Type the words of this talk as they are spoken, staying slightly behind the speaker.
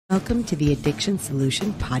Welcome to the Addiction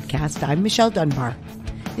Solution Podcast. I'm Michelle Dunbar.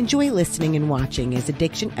 Enjoy listening and watching as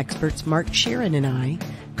addiction experts Mark Sheeran and I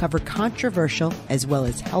cover controversial as well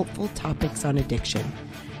as helpful topics on addiction,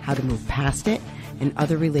 how to move past it, and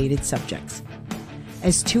other related subjects.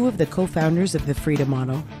 As two of the co-founders of the Freedom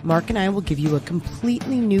Model, Mark and I will give you a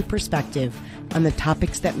completely new perspective on the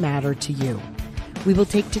topics that matter to you. We will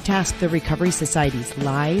take to task the Recovery Society's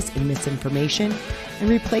lies and misinformation and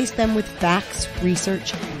replace them with facts,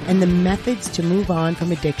 research, and the methods to move on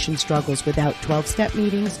from addiction struggles without 12-step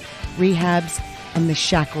meetings, rehabs, and the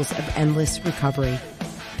shackles of endless recovery.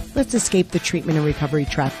 Let's escape the treatment and recovery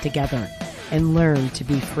trap together and learn to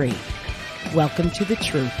be free. Welcome to the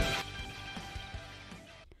truth.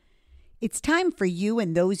 It's time for you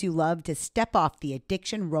and those you love to step off the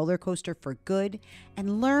addiction roller coaster for good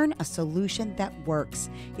and learn a solution that works.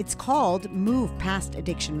 It's called Move Past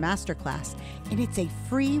Addiction Masterclass, and it's a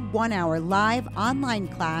free 1-hour live online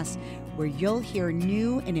class where you'll hear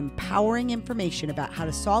new and empowering information about how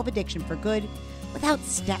to solve addiction for good without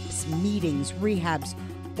steps, meetings, rehabs,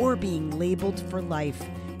 or being labeled for life.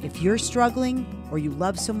 If you're struggling or you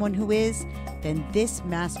love someone who is, then this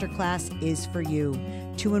masterclass is for you.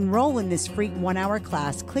 To enroll in this free 1-hour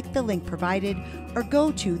class, click the link provided or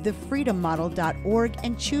go to thefreedommodel.org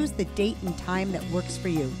and choose the date and time that works for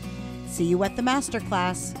you. See you at the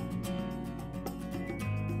masterclass.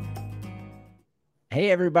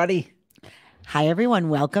 Hey, everybody. Hi, everyone.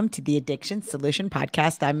 Welcome to the Addiction Solution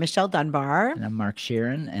Podcast. I'm Michelle Dunbar. And I'm Mark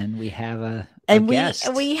Sheeran, and we have a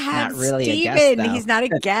guest. We have not really Steven. A guest, he's not a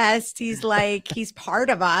guest. He's he's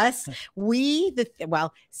part of us.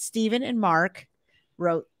 Steven and Mark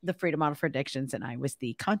wrote the Freedom Model for Addictions, and I was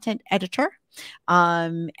the content editor.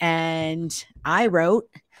 And I wrote,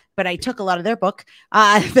 but I took a lot of their book,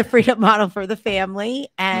 the Freedom Model for the Family.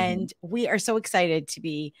 And we are so excited to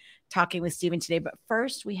be talking with Steven today. But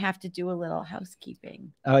first, we have to do a little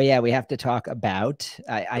housekeeping. Oh, yeah. We have to talk about,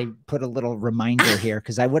 I put a little reminder here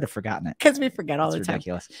because I would have forgotten it. Because we forget all the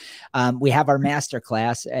ridiculous. We have our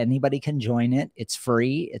masterclass. Anybody can join it. It's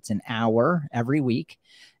free. It's an hour every week.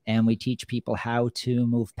 And we teach people how to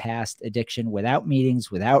move past addiction without meetings,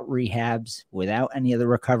 without rehabs, without any of the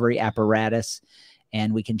recovery apparatus.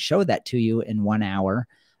 And we can show that to you in 1 hour.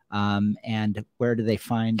 And where do they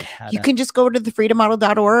find you can just go to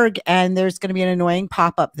thefreedommodel.org, and there's going to be an annoying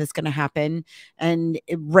pop-up that's going to happen. And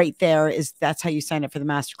right there that's how you sign up for the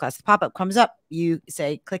masterclass. The pop-up comes up. You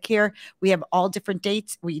say, click here. We have all different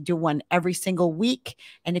dates. We do one every single week.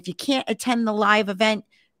 And if you can't attend the live event,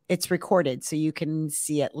 it's recorded, so you can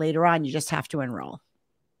see it later on. You just have to enroll.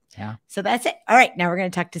 Yeah. So that's it. All right. Now we're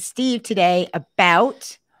going to talk to Steve today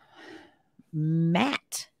about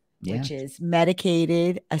MOUD, which is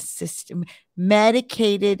medicated assisted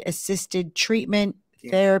treatment,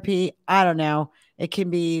 therapy. I don't know. It can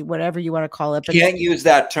be whatever you want to call it. But can't use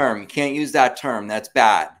that term. Can't use that term. That's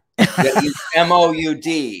bad. Use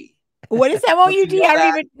MOUD. What is MOUD? I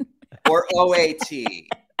don't even. Or OAT.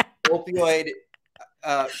 Opioid.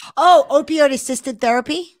 Opioid assisted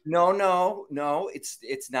therapy? No.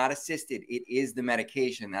 It's not assisted. It is the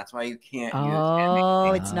medication. That's why you can't use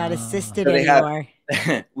MOUD. It's not assisted anymore.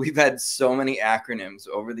 We've had so many acronyms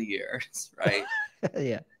over the years, right?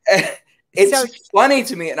 Yeah. It's funny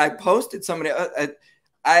to me, and I posted somebody.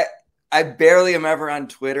 I barely am ever on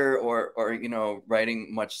Twitter or writing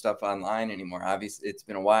much stuff online anymore. Obviously, it's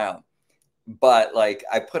been a while, but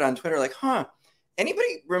I put on Twitter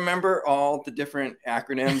anybody remember all the different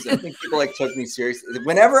acronyms? I think people took me seriously.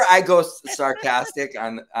 Whenever I go sarcastic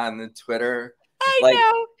on the Twitter, I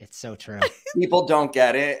know. It's so true. People don't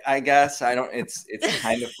get it, I guess. I don't. It's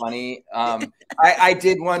kind of funny. I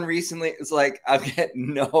did one recently. It's I'll get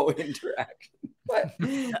no interaction, but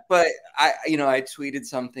I tweeted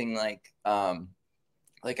something I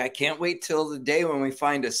can't wait till the day when we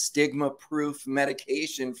find a stigma-proof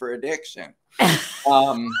medication for addiction.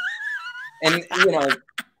 And,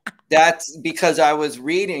 that's because I was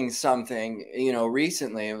reading something,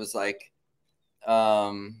 recently. It was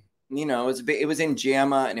it was in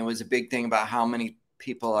JAMA, and it was a big thing about how many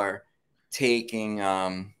people are taking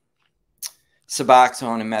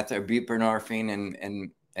Suboxone and buprenorphine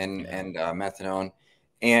and methadone,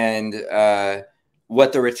 and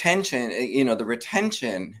what the retention, the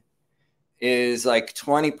retention is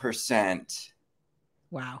 20%.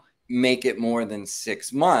 Wow. Make it more than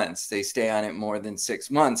 6 months. They stay on it more than 6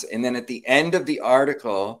 months. And then at the end of the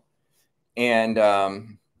article, and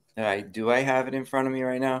do I have it in front of me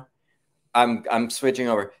right now? I'm switching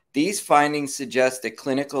over. These findings suggest that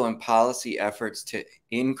clinical and policy efforts to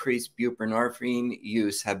increase buprenorphine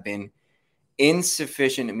use have been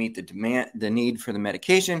insufficient to meet the need for the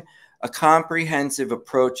medication. A comprehensive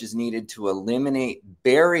approach is needed to eliminate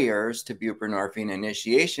barriers to buprenorphine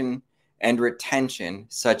initiation and retention,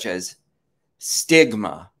 such as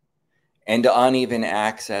stigma and uneven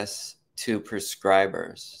access to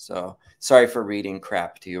prescribers. So sorry for reading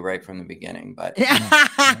crap to you right from the beginning, but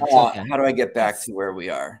how do I get back to where we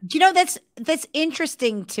are? You know, that's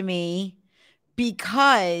interesting to me,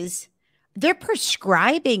 because they're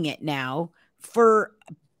prescribing it now for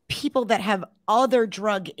people that have other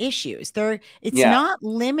drug issues. It's not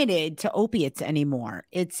limited to opiates anymore.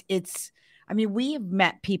 I mean, we have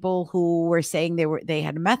met people who were saying they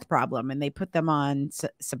had a meth problem and they put them on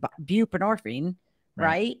buprenorphine,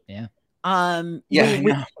 right? Yeah. I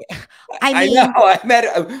know. I've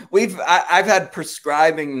had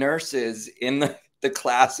prescribing nurses in the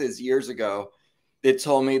classes years ago that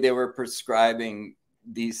told me they were prescribing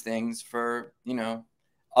these things for,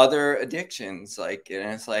 other addictions. And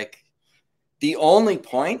it's like, the only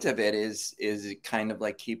point of it is it kind of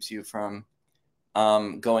like keeps you from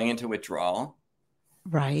going into withdrawal.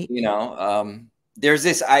 Right. There's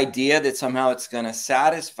this idea that somehow it's going to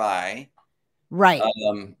satisfy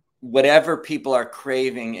whatever people are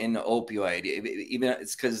craving in the opioid, even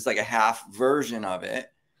it's because it's like a half version of it,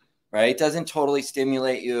 right? It doesn't totally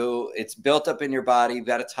stimulate you. It's built up in your body. You've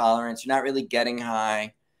got a tolerance. You're not really getting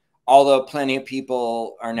high, although plenty of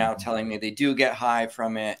people are now telling me they do get high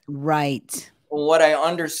from it. Right. What I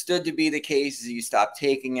understood to be the case is you stop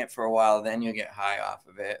taking it for a while, then you get high off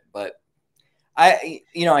of it. But I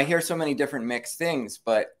hear so many different mixed things,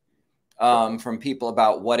 but from people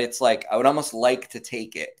about what it's like. I would almost like to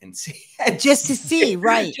take it and see. Just to see,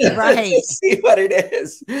 right. To see what it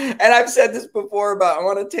is. And I've said this before about I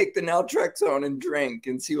want to take the naltrexone and drink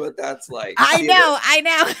and see what that's like. I know.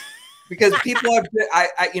 Because people have,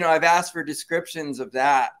 I've asked for descriptions of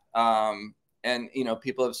that. And,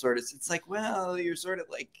 people have sort of, it's like, well, you're sort of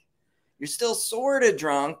like, you're still sort of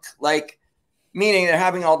drunk, like, meaning they're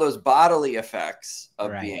having all those bodily effects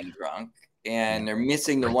of being drunk. And they're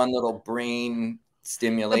missing the one little brain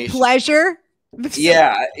stimulation. The pleasure.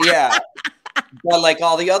 Yeah. But like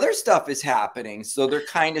all the other stuff is happening. So they're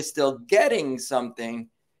kind of still getting something.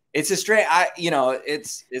 It's a strange,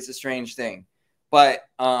 it's a strange thing. But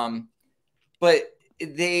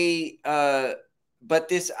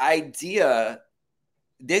this idea,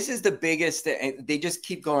 this is the biggest thing. They just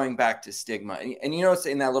keep going back to stigma. And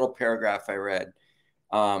in that little paragraph I read,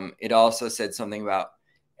 it also said something about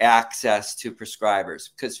access to prescribers,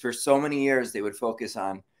 because for so many years they would focus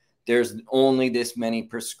on there's only this many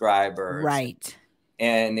prescribers, right?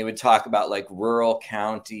 And they would talk about like rural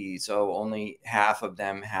counties, so only half of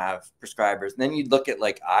them have prescribers. And then you'd look at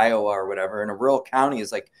like Iowa or whatever, and a rural county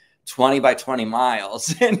is like 20 by 20 miles.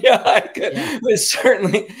 And it was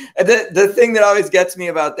certainly the thing that always gets me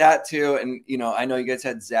about that too. And I know you guys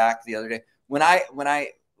had Zach the other day when I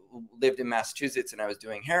lived in Massachusetts and I was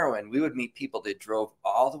doing heroin, we would meet people that drove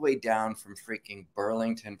all the way down from freaking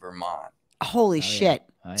Burlington, Vermont. Holy shit.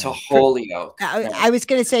 To Holyoke. I was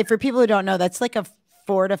going to say, for people who don't know, that's like a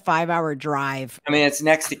 4 to 5 hour drive. I mean, it's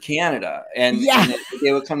next to Canada. And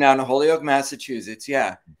they would come down to Holyoke, Massachusetts.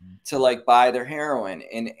 Yeah. To like buy their heroin.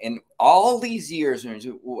 And all these years,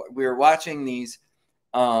 we were watching these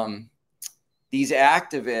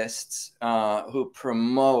activists who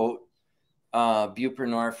promote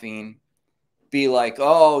buprenorphine be like,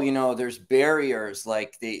 there's barriers.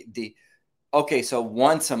 Like okay, so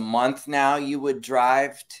once a month now you would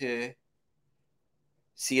drive to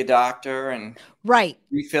see a doctor and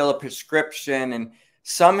refill a prescription. And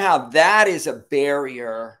somehow that is a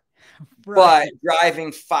barrier, but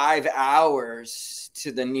driving 5 hours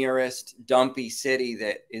to the nearest dumpy city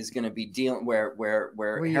that is going to be dealing where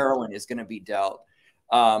heroin is going to be dealt.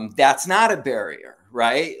 That's not a barrier,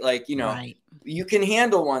 right? Like, you can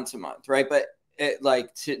handle once a month, right? But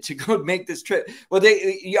to go make this trip, well,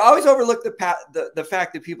 you always overlook the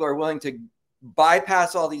fact that people are willing to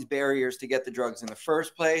bypass all these barriers to get the drugs in the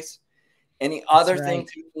first place. And the other thing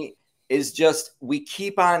to me is just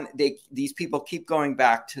these people keep going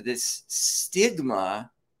back to this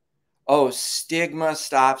stigma. Oh, stigma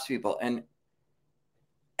stops people, and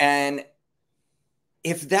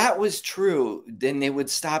if that was true, then they would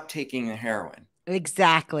stop taking the heroin.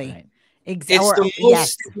 Exactly. Right. It's the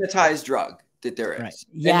most stigmatized drug that there is. Right.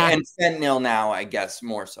 Yeah. And fentanyl now, I guess,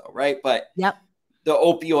 more so, right? But the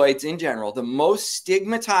opioids in general, the most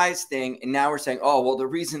stigmatized thing. And now we're saying, oh, well, the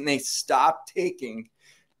reason they stopped taking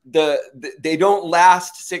they don't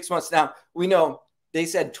last 6 months. Now, we know they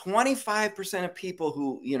said 25% of people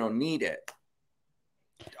who, need it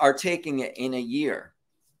are taking it in a year.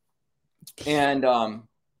 And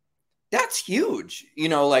that's huge.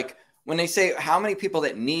 Like when they say how many people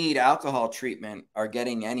that need alcohol treatment are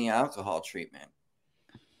getting any alcohol treatment,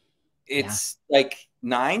 it's like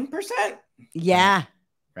 9%. Yeah.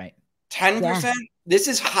 Right. 10%. Yeah. This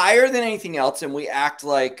is higher than anything else. And we act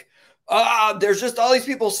like, there's just all these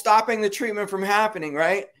people stopping the treatment from happening.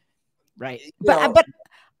 Right. Right. But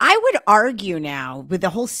I would argue now with the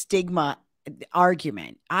whole stigma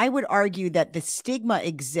argument, I would argue that the stigma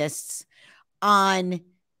exists on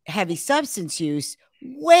heavy substance use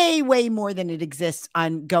way, way more than it exists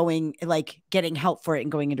on going, like getting help for it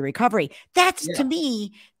and going into recovery. That's to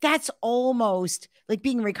me, that's almost like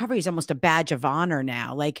being in recovery is almost a badge of honor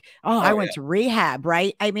now. Like, I went to rehab,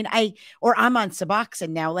 right? I mean, I'm on Suboxone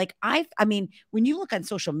now. Like I mean, when you look on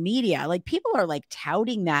social media, like people are like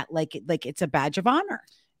touting that, like it's a badge of honor.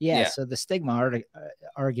 Yeah. So the stigma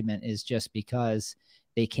argument is just because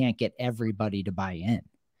they can't get everybody to buy in.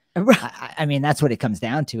 I mean, that's what it comes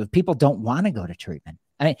down to. If people don't want to go to treatment,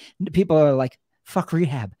 I mean, people are like, fuck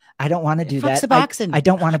rehab. I don't want to do that. Suboxone. I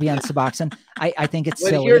don't want to be on Suboxone. I think it's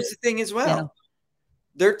silly. Here's the thing as well. You know?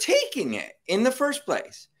 They're taking it in the first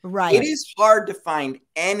place. Right. It is hard to find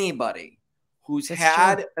anybody who's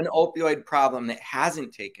had an opioid problem that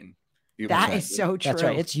hasn't taken. That is so true. That's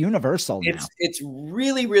right. It's universal now. It's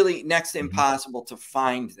really, really next to impossible to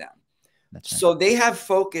find them. That's right. So they have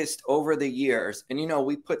focused over the years, and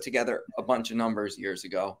we put together a bunch of numbers years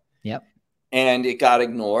ago. Yep. And it got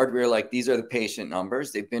ignored. We were like, these are the patient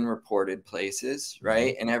numbers. They've been reported places,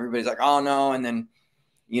 right? And everybody's like, oh no. And then,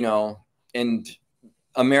 and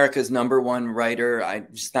America's #1 writer, I'm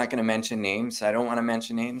just not going to mention names. I don't want to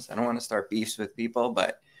mention names. I don't want to start beefs with people,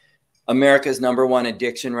 but America's #1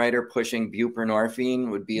 addiction writer pushing buprenorphine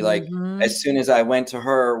would be like, as soon as I went to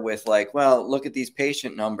her with like, well, look at these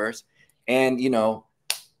patient numbers. And,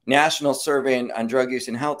 National Survey on Drug Use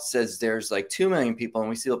and Health says there's like 2 million people, and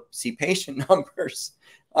we still see patient numbers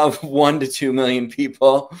of 1 to 2 million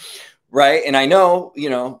people, right? And I know,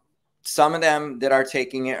 some of them that are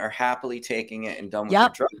taking it are happily taking it and done with their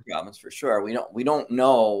drug problems for sure. We don't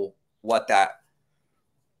know what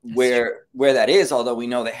where that is, although we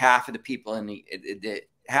know that half of the people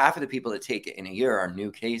half of the people that take it in a year are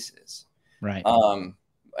new cases, right?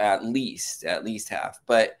 At least half,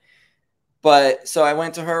 But so I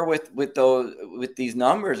went to her with these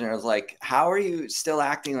numbers, and I was like, how are you still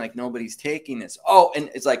acting like nobody's taking this? Oh, and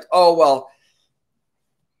it's like, oh, well,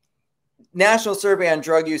 National Survey on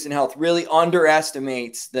Drug Use and Health really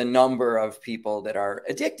underestimates the number of people that are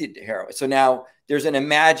addicted to heroin. So now there's an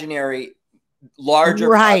imaginary larger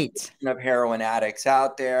population of heroin addicts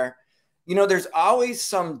out there. There's always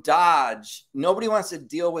some dodge. Nobody wants to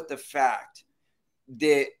deal with the fact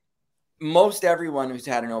that most everyone who's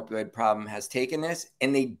had an opioid problem has taken this,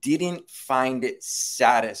 and they didn't find it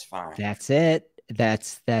satisfying. That's it.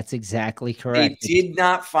 That's exactly correct. They did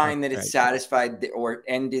not find that it satisfied or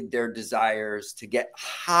ended their desires to get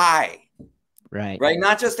high. Right.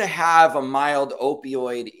 Not just to have a mild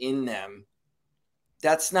opioid in them.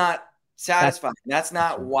 That's not satisfying. That's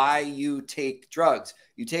not why you take drugs.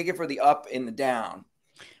 You take it for the up and the down.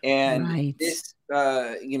 And this,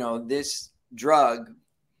 this drug,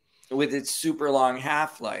 with its super long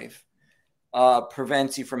half-life,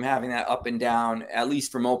 prevents you from having that up and down, at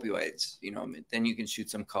least from opioids. Then you can shoot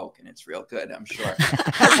some coke and it's real good, I'm sure.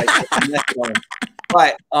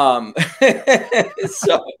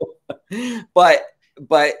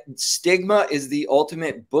 But stigma is the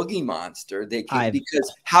ultimate boogie monster.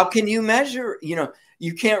 Because how can you measure,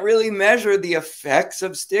 you can't really measure the effects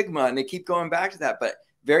of stigma, and they keep going back to that. But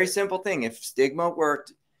very simple thing, if stigma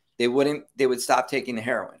worked, they would stop taking the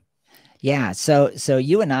heroin. Yeah. So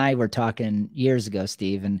you and I were talking years ago,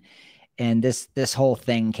 Steve, and this whole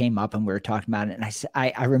thing came up, and we were talking about it. And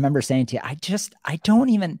I remember saying to you, I don't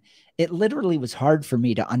even, it literally was hard for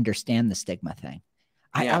me to understand the stigma thing.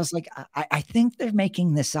 I was like, I think they're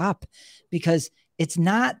making this up, because it's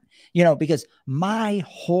not, because my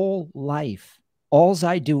whole life, all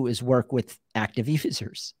I do is work with active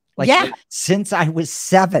users. Since I was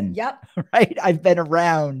 7. Yep. Right. I've been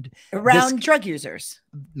around drug users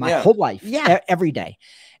my whole life. Every day.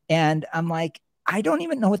 And I'm like, I don't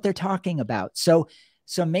even know what they're talking about. So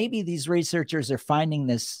maybe these researchers are finding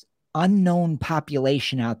this unknown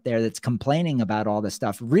population out there that's complaining about all this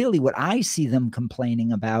stuff. Really, what I see them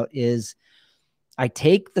complaining about is, I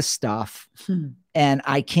take the stuff and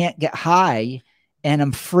I can't get high, and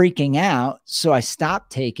I'm freaking out. So I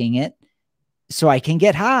stop taking it so I can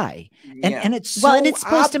get high. And it's so and it's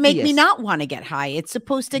supposed to make me not want to get high. It's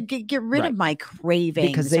supposed to get rid of my cravings,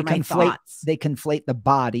 because they conflate the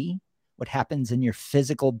body, what happens in your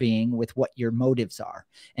physical being, with what your motives are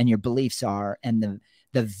and your beliefs are, and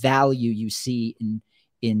the value you see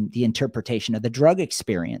in the interpretation of the drug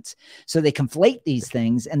experience. So they conflate these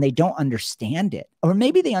things and they don't understand it. Or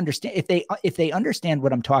maybe they understand. If they understand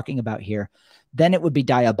what I'm talking about here, then it would be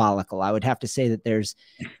diabolical. I would have to say that there's,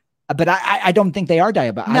 but I don't think they are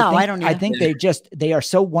diabolical. No, I don't either. I think they are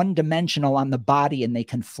so one-dimensional on the body, and they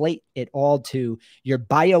conflate it all to your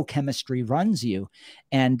biochemistry runs you.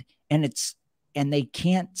 And they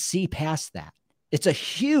can't see past that. It's a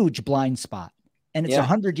huge blind spot. And it's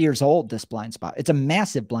 100 years old, this blind spot. It's a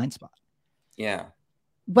massive blind spot. Yeah.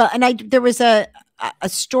 Well, and there was a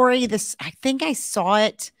story, I think I saw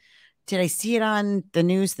it. Did I see it on the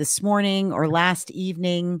news this morning or last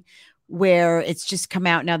evening, where it's just come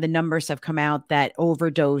out now? The numbers have come out that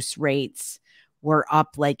overdose rates were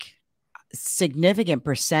up like significant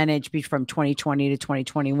percentage from 2020 to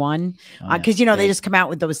 2021. Because, they just come out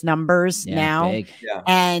with those numbers now. Big. Yeah.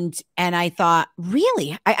 And I thought,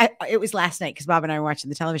 really? It was last night because Bob and I were watching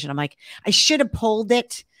the television. I'm like, I should have pulled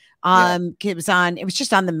it. It was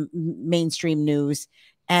just on the mainstream news.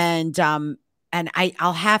 And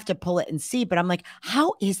I'll have to pull it and see, but I'm like,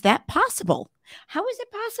 how is that possible? How is it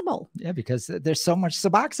possible? Yeah, because there's so much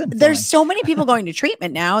Suboxone. There's so many people going to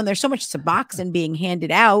treatment now, and there's so much Suboxone being handed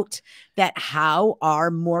out, that how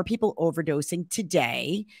are more people overdosing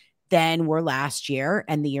today than were last year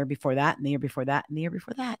and the year before that and the year before that and the year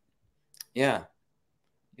before that? Yeah.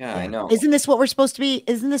 Yeah, I know. Isn't this what we're supposed to be?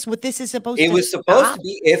 Isn't this what this is supposed to be? It was supposed to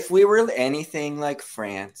be if we were anything like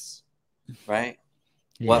France, right?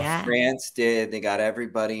 Yeah. What France did, they got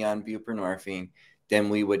everybody on buprenorphine. Then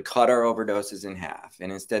we would cut our overdoses in half.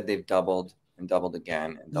 And instead they've doubled and doubled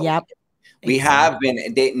again. And doubled again. We have been,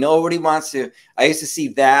 nobody wants to, I used to see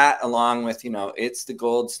that along with, it's the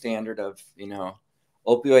gold standard of,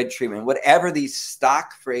 opioid treatment, whatever these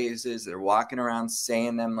stock phrases, they're walking around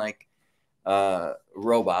saying them like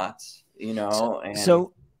robots, And,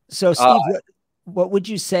 so Steve, what would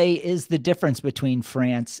you say is the difference between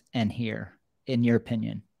France and here, in your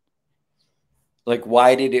opinion? Like,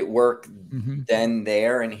 why did it work then,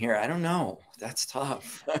 there, and here? I don't know. That's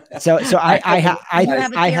tough. So I have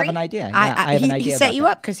an idea. I have an idea. He set you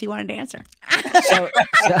up because he wanted to answer.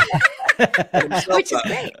 Which is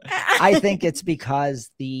great. I think it's because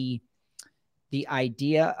the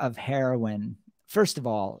idea of heroin. First of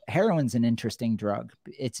all, heroin's an interesting drug.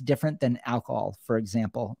 It's different than alcohol, for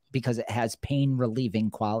example, because it has pain relieving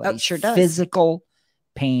qualities. Oh, sure does. Physical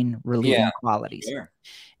pain relieving qualities. Sure.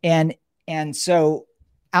 And so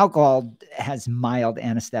alcohol has mild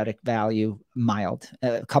anesthetic value,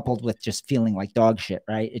 coupled with just feeling like dog shit,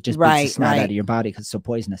 right? It just beats the snot out of your body because it's so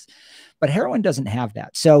poisonous. But heroin doesn't have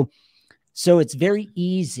that. So it's very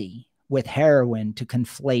easy with heroin to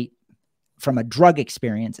conflate, from a drug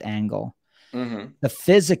experience angle, the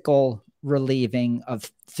physical relieving of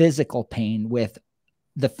physical pain with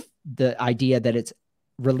the idea that it's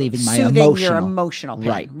relieving my your emotional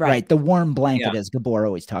pain. Right. The warm blanket, as Gabor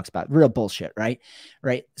always talks about. Real bullshit, right?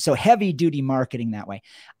 So heavy duty marketing that way.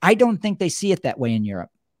 I don't think they see it that way in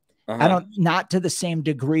Europe. Not to the same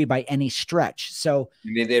degree by any stretch. So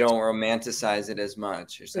maybe they don't romanticize it as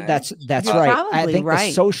much. You're saying? That's right. I think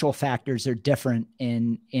the social factors are different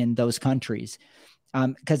in those countries.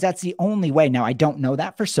 Because that's the only way. Now, I don't know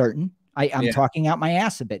that for certain. I'm talking out my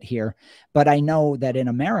ass a bit here, but I know that in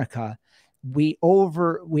America, we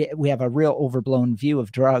have a real overblown view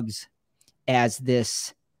of drugs as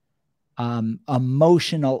this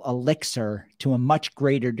emotional elixir to a much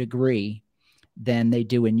greater degree than they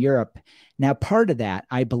do in Europe. Now, part of that,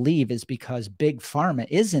 I believe, is because big pharma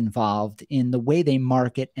is involved in the way they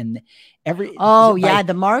market and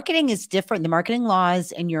the marketing is different. The marketing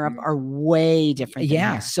laws in Europe are way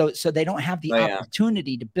different. So they don't have the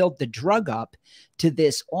opportunity to build the drug up to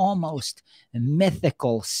this almost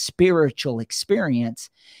mythical spiritual experience.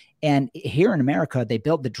 And here in America, they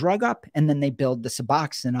build the drug up and then they build the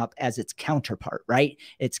Suboxone up as its counterpart, right?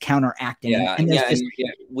 It's counteracting.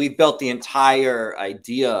 We built the entire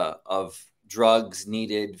idea of drugs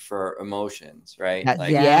needed for emotions, right?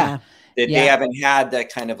 They haven't had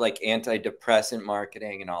that kind of like antidepressant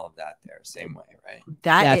marketing and all of that there. Same way, right?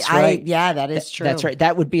 That's right. That is true. That's right.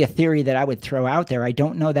 That would be a theory that I would throw out there. I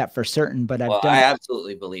don't know that for certain, but I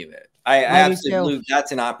absolutely believe it. I absolutely believe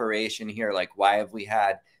that's an operation here. Like, why have we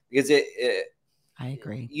had? Because I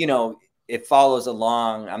agree. It follows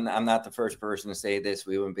along. I'm not the first person to say this.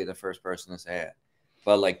 We wouldn't be the first person to say it.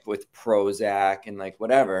 But like with Prozac and like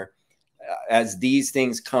whatever, as these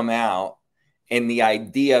things come out and the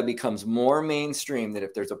idea becomes more mainstream that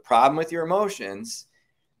if there's a problem with your emotions,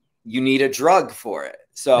 you need a drug for it.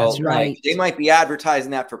 So like, they might be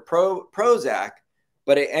advertising that for Prozac,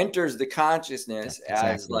 but it enters the consciousness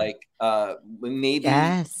as like maybe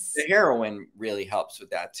the heroin really helps with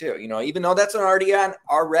that too. You know, even though that's already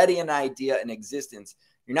an idea in existence,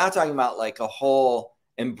 you're not talking about like a whole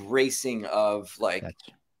embracing of like,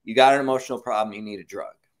 you got an emotional problem, you need a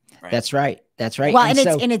drug. Right? That's right. That's right. Well,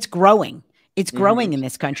 and it's growing. It's growing in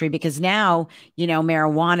this country because now, you know,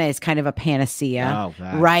 marijuana is kind of a panacea,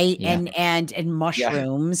 right? Yeah. And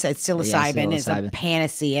mushrooms, psilocybin is a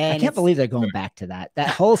panacea. I can't believe they're going back to that. That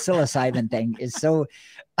whole psilocybin thing is so,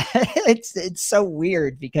 it's so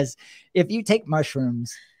weird because if you take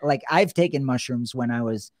mushrooms, like I've taken mushrooms when I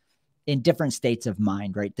was in different states of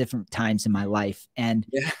mind, right? Different times in my life. And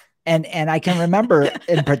I can remember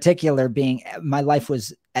in particular my life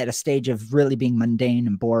was at a stage of really being mundane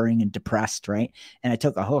and boring and depressed. Right. And I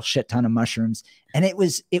took a whole shit ton of mushrooms and I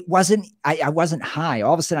wasn't high.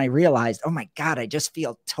 All of a sudden I realized, oh my God, I just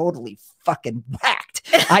feel totally fucking whacked.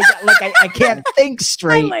 I can't think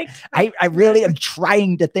straight. I really am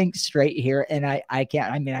trying to think straight here. And I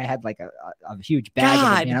can't, I mean, I had like a huge bag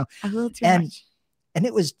of it, you know, a little too much. And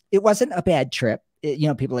it wasn't a bad trip. You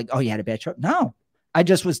know, people are like, oh, you had a bad trip. No. I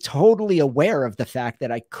just was totally aware of the fact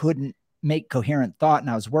that I couldn't make coherent thought and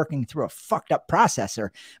I was working through a fucked up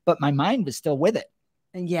processor, but my mind was still with it.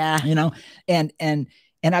 Yeah. You know, and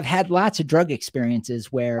I've had lots of drug experiences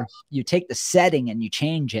where you take the setting and you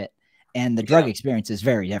change it and the drug experience is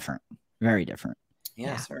very different. Very different.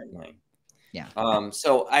 Yeah. Certainly. Yeah.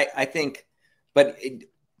 So I think, but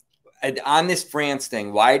on this France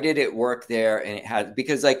thing, why did it work there? And it had,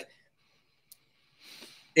 because like,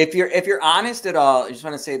 if you're honest at all, I just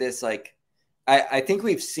want to say this, like, I think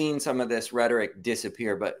we've seen some of this rhetoric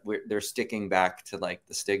disappear, but they're sticking back to like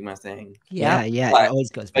the stigma thing. Yeah. It always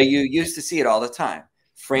goes back. But you used to see it all the time.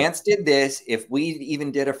 France did this. If we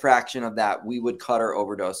even did a fraction of that, we would cut our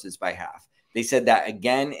overdoses by half. They said that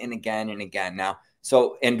again and again and again. Now,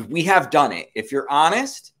 and we have done it. If you're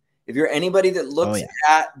honest, if you're anybody that looks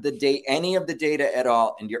at any of the data at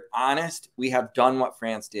all, and you're honest, we have done what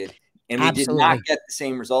France did. And we did not get the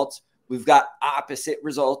same results. We've got opposite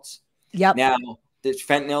results. Yep. Now, the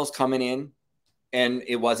fentanyl's coming in, and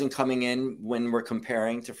it wasn't coming in when we're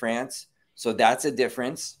comparing to France. So that's a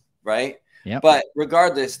difference, right? Yep. But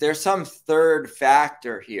regardless, there's some third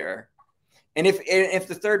factor here. And if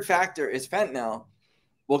the third factor is fentanyl,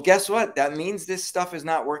 well, guess what? That means this stuff is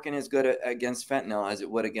not working as good against fentanyl as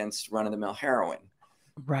it would against run-of-the-mill heroin.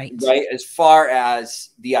 Right. Right? As far as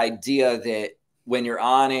the idea that when you're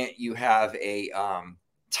on it, you have a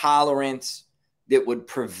tolerance that would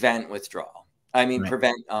prevent withdrawal. I mean,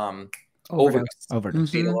 prevent overdose,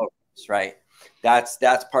 fatal overdose, right? That's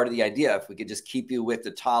part of the idea. If we could just keep you with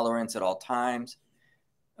the tolerance at all times,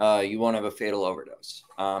 you won't have a fatal overdose.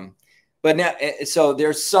 But now, so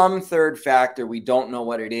there's some third factor. We don't know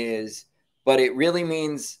what it is, but it really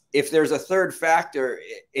means if there's a third factor,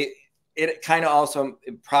 it kind of also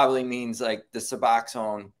probably means like the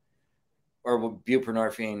Suboxone or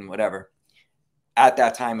buprenorphine, whatever, at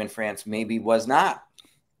that time in France, maybe was not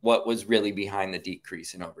what was really behind the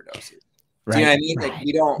decrease in overdoses. Right. Do you know what I mean? Right. Like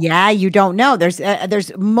we don't. Yeah, you don't know.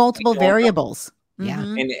 There's multiple variables.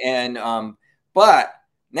 Yeah. But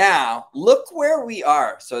now look where we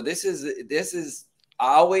are. So this is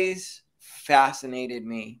always fascinated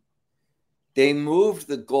me. They moved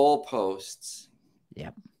the goalposts.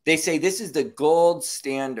 Yep. They say this is the gold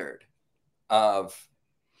standard of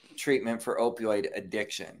treatment for opioid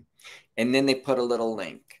addiction. And then they put a little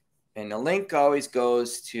link. And the link always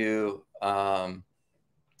goes to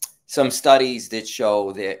some studies that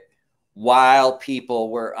show that while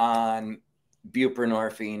people were on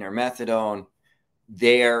buprenorphine or methadone,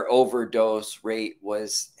 their overdose rate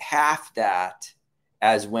was half that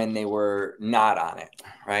as when they were not on it,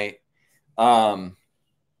 right? And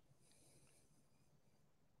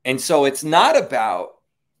so it's not about,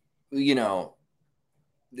 you know,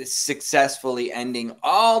 this successfully ending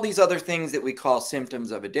all these other things that we call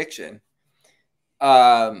symptoms of addiction,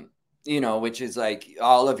 you know, which is like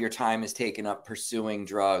all of your time is taken up pursuing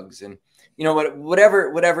drugs and, you know,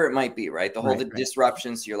 whatever it might be, right? The whole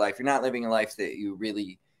disruptions to your life. You're not living a life that you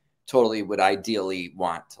really totally would ideally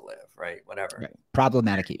want to live, right? Whatever. Right.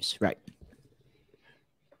 Problematic use, right?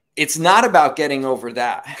 It's not about getting over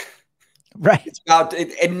that. Right. It's about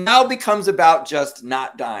it now becomes about just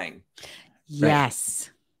not dying. Yes.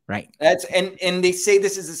 Right. That's and they say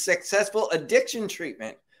this is a successful addiction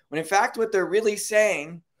treatment when in fact what they're really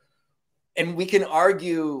saying, and we can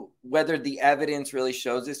argue whether the evidence really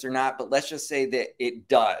shows this or not, but let's just say that it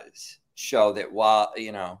does show that while,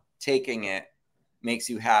 you know, taking it makes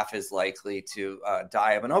you half as likely to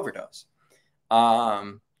die of an overdose.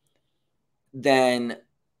 Then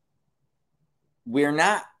we're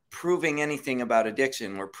not proving anything about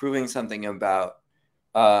addiction. We're proving something about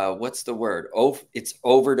what's the word? It's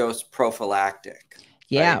overdose prophylactic.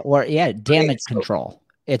 Yeah, right? or damage Right? control.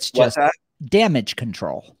 It's What's just that? damage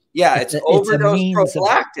control. Yeah, it's overdose means of,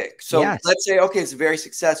 prophylactic. So yes. let's say, okay, it's a very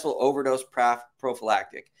successful overdose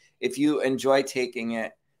prophylactic. If you enjoy taking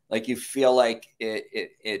it, like you feel like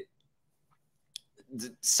it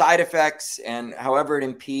the side effects and however it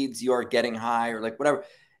impedes your getting high or like whatever,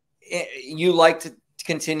 you like to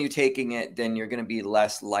continue taking it, then you're going to be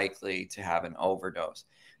less likely to have an overdose.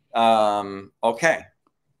 Okay,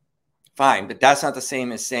 fine. But that's not the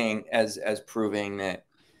same as saying, as proving that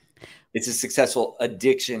it's a successful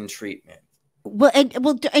addiction treatment. Well,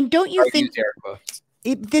 and don't you think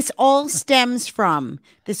this all stems from,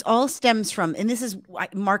 and this is,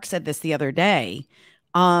 Mark said this the other day,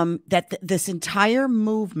 that this entire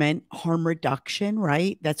movement, harm reduction,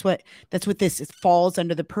 right? That's what this falls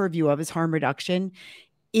under the purview of, is harm reduction,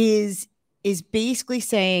 is basically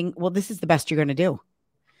saying, well, this is the best you're going to do.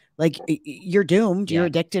 Like, you're doomed. Yeah. You're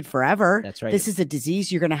addicted forever. That's right. This is a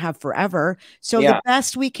disease you're going to have forever. So the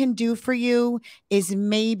best we can do for you is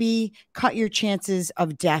maybe cut your chances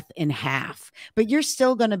of death in half, but you're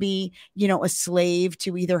still going to be, a slave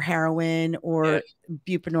to either heroin or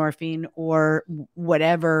buprenorphine or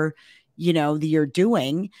whatever, that you're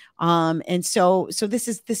doing. And so this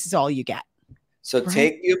is all you get. So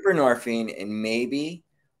take buprenorphine and maybe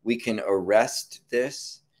we can arrest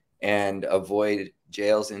this and avoid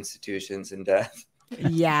jails, institutions, and death.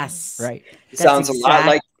 Yes. Right. Sounds a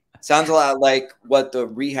lot like what the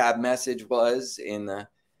rehab message was in the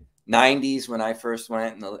 90s when I first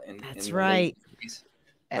went. That's right.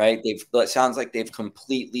 Right. It sounds like they've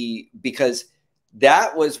completely, because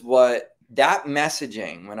that was what that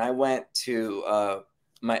messaging, when I went to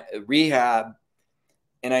my rehab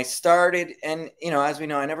and I started, and, as we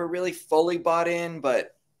know, I never really fully bought in,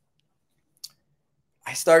 but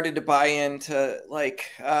I started to buy into like,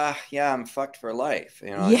 I'm fucked for life.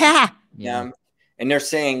 Yeah. And they're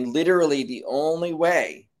saying literally the only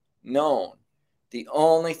way known, the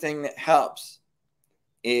only thing that helps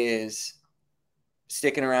is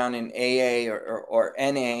sticking around in AA or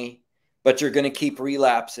NA, but you're going to keep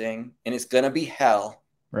relapsing and it's going to be hell.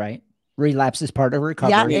 Right. Relapse is part of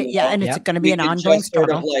recovery. Yeah. And it's going to be an ongoing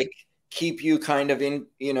struggle. Sort of like keep you kind of in,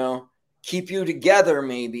 keep you together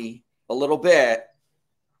maybe a little bit.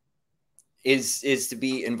 Is to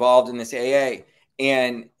be involved in this AA,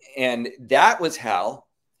 and that was hell.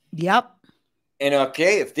 Yep. And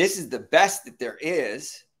okay, if this is the best that there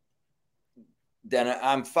is, then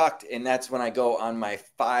I'm fucked. And that's when I go on my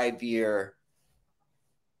 5-year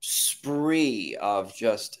spree of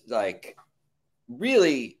just like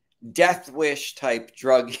really death wish type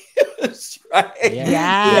drug use, right?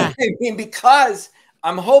 Yeah. I mean, because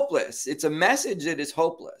I'm hopeless. It's a message that is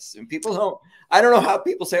hopeless, and people I don't know how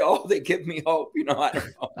people say, oh, they give me hope. I don't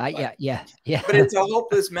know. Yeah. But it's a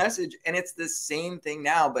hopeless message, and it's the same thing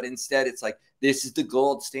now, but instead it's like, this is the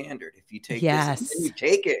gold standard. If you take this, and you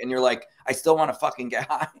take it, and you're like, I still want to fucking get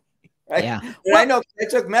high, right? Yeah. And I know I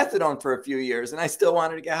took methadone for a few years, and I still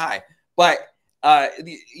wanted to get high, but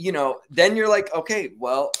then you're like, okay,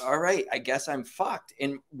 well, all right, I guess I'm fucked,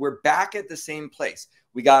 and we're back at the same place.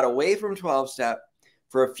 We got away from 12-step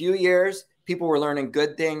for a few years. People were learning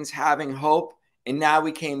good things, having hope. And now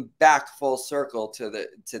we came back full circle to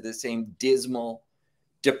the same dismal,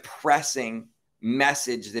 depressing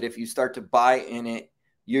message that if you start to buy in it,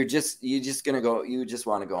 you're just going to go, you just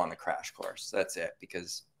want to go on the crash course. That's it.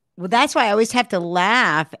 Because well, that's why I always have to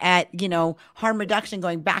laugh at, harm reduction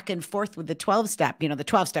going back and forth with the 12-step. The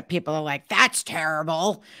 12-step people are like, that's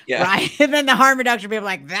terrible. Yeah. Right. And then the harm reduction people are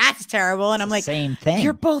like, that's terrible. And I'm like, same thing.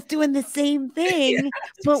 You're both doing the same thing,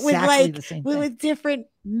 but exactly with different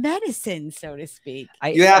medicine, so to speak.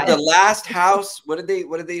 You have the last house. What did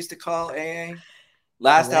they used to call AA?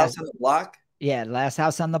 Last house on the block. Yeah. Last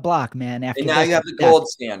house on the block, man. And now you have the gold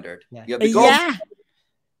standard. Yeah. You have the gold. Yeah.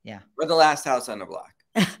 Yeah. We're the last house on the block.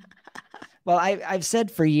 Well, I've said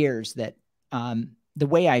for years that the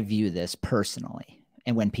way I view this personally,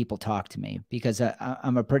 and when people talk to me, because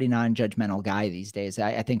I'm a pretty non-judgmental guy these days,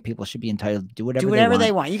 I think people should be entitled to do whatever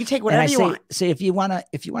they want. You can take whatever you want. So if you want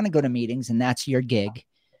to go to meetings and that's your gig,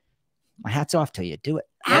 my hat's off to you. Do it.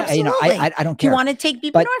 Absolutely. I don't care. Do you want to take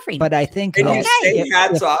buprenorphine? But I think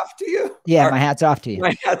hats off to you. Yeah, my hat's off to you.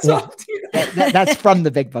 My hat's off to you. That's from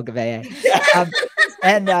the Big Book of AA. Yeah.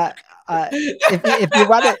 If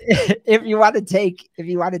you want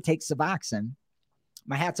to take Suboxone,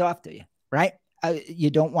 my hat's off to you, right? You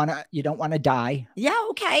don't want to die. Yeah,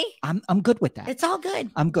 okay. I'm good with that. It's all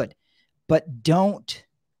good. I'm good, but don't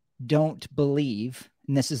believe.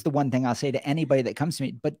 and this is the one thing I'll say to anybody that comes to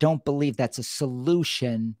me, but don't believe that's a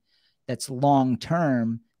solution that's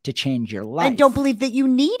long-term to change your life. And don't believe that you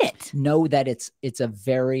need it. Know that it's a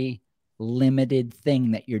very limited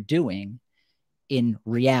thing that you're doing in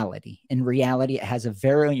reality. In reality, it has a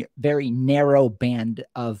very, very narrow band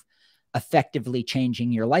of effectively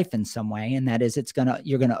changing your life in some way. And that is,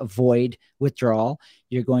 you're going to avoid withdrawal.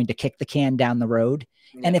 You're going to kick the can down the road.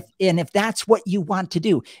 Yeah. And if that's what you want to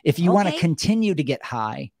do, if you want to continue to get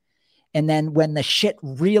high, and then when the shit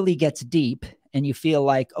really gets deep and you feel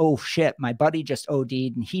like, oh shit, my buddy just OD'd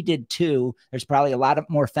and he did too, there's probably a lot of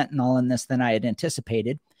more fentanyl in this than I had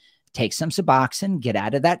anticipated. Take some Suboxone, get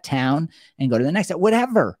out of that town and go to the next,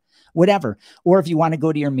 whatever. Or if you want to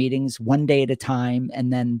go to your meetings one day at a time,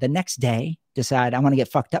 and then the next day decide I want to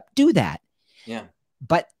get fucked up, do that. Yeah.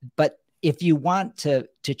 But if you want to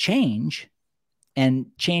change and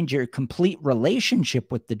change your complete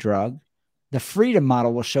relationship with the drug, the freedom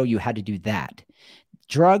model will show you how to do that.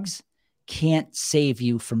 Drugs can't save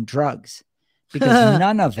you from drugs because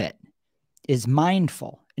none of it is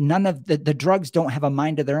mindful. None of the drugs don't have a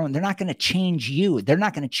mind of their own. They're not going to change you. They're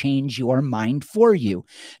not going to change your mind for you.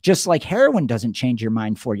 Just like heroin doesn't change your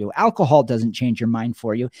mind for you. Alcohol doesn't change your mind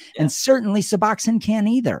for you. Yeah. And certainly Suboxone can't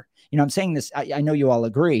either. You know, I'm saying this, I know you all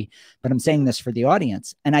agree, but I'm saying this for the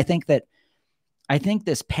audience. And I think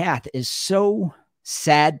this path is so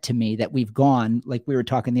sad to me that we've gone, like we were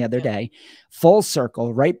talking the other day, full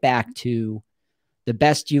circle, right back to the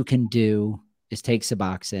best you can do is take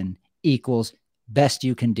Suboxone equals best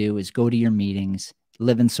you can do is go to your meetings,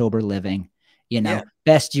 live in sober living, you know,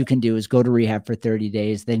 best you can do is go to rehab for 30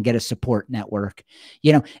 days, then get a support network,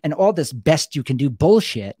 you know, and all this best you can do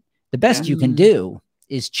bullshit. The best you can do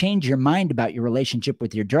is change your mind about your relationship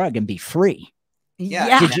with your drug and be free.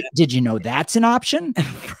 Yeah. Did you know that's an option?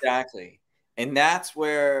 Exactly. And that's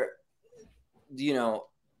where, you know,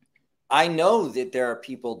 I know that there are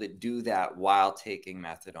people that do that while taking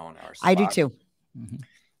methadone or Suboxone. I do too. Mm-hmm.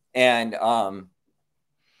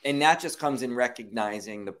 And that just comes in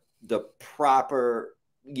recognizing the proper,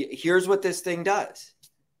 here's what this thing does.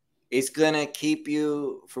 It's going to keep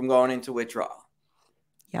you from going into withdrawal.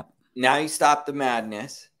 Yep. Now you stop the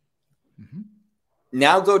madness. Mm-hmm.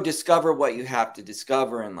 Now go discover what you have to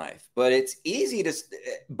discover in life. But it's easy to,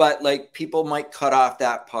 but like people might cut off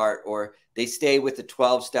that part, or they stay with the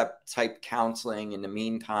 12-step type counseling in the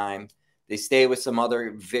meantime. They stay with some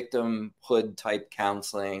other victimhood type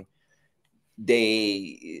counseling.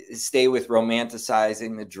 They stay with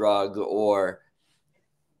romanticizing the drug, or,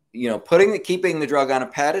 you know, keeping the drug on a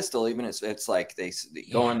pedestal, even if it's like they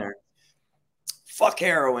go in there, fuck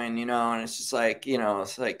heroin, you know, and it's just like, you know,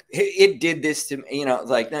 it's like it did this to me, you know,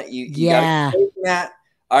 like that. You gotta take that.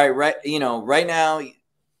 All right, you know, right now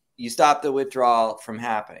you stop the withdrawal from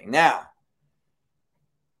happening. Now,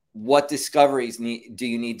 what discoveries do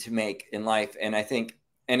you need to make in life? And I think,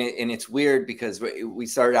 and it's weird because we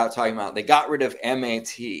started out talking about, they got rid of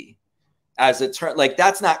MAT as a term. Like,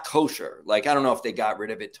 that's not kosher. Like, I don't know if they got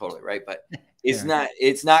rid of it totally, right? But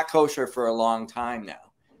it's not kosher for a long time now.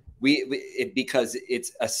 Because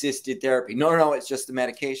it's assisted therapy. No, it's just the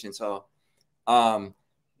medication. So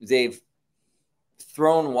they've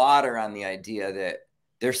thrown water on the idea that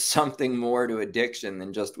there's something more to addiction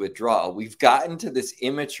than just withdrawal. We've gotten to this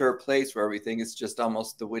immature place where we think it's just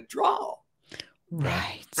almost the withdrawal.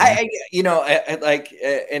 Right. And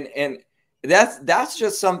that's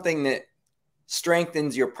just something that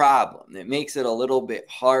strengthens your problem. It makes it a little bit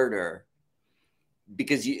harder,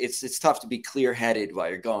 because it's tough to be clear-headed while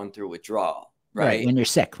you're going through withdrawal, right? When you're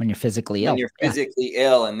sick, when you're physically ill. When you're physically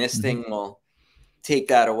ill, and this thing will take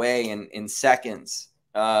that away in seconds.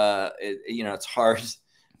 It's hard.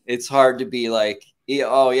 It's hard to be like,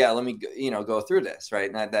 oh yeah, let me go through this,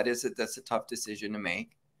 right? Now that's a tough decision to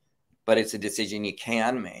make, but it's a decision you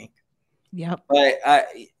can make. Yep.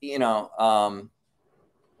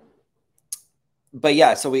 But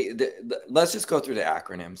yeah, so let's just go through the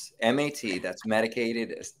acronyms. MAT, that's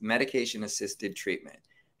medication-assisted treatment.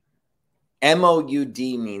 MOUD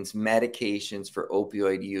means medications for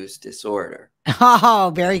opioid use disorder.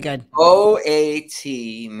 Oh, very good. OAT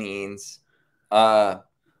means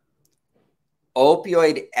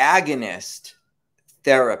opioid agonist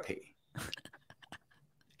therapy. Okay.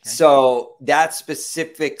 So that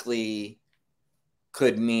specifically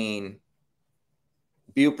could mean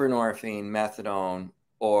buprenorphine, methadone,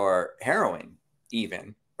 or heroin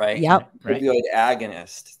even, right? Yep. Opioid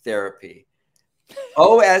agonist therapy.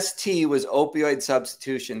 OST was opioid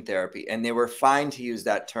substitution therapy, and they were fine to use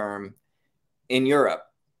that term in Europe.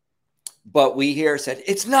 But we here said,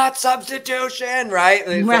 it's not substitution, right?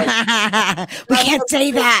 We can't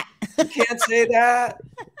say that. You can't say that.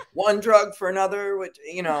 One drug for another, which,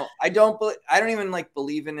 you know, I don't even like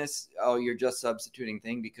believe in this. Oh, you're just substituting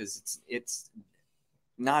thing, because it's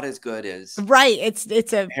not as good as right.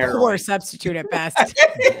 It's a heroin. Poor substitute at best.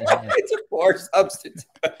 It's a poor substitute.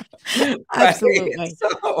 Absolutely. Right?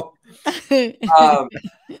 So,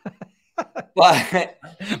 but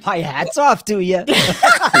my hat's off to you.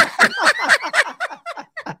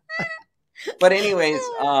 But anyways,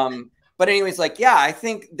 like, yeah, I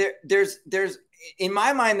think there's in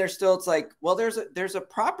my mind, there's still, it's like, well, there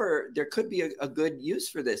could be a good use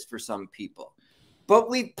for this for some people, but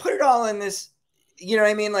we put it all in this, you know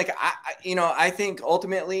what I mean? Like, I think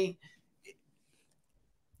ultimately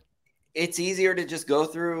it's easier to just go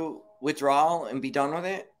through withdrawal and be done with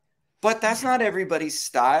it, but that's not everybody's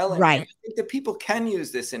style. And right. I think that people can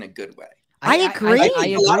use this in a good way. I agree. I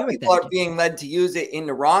think a lot of people are being led to use it in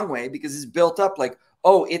the wrong way, because it's built up like,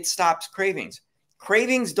 oh, it stops cravings.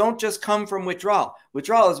 Cravings don't just come from withdrawal.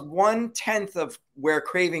 Withdrawal is 1/10 of where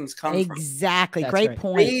cravings come from. Exactly. Great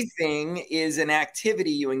point. Craving is an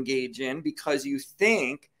activity you engage in because you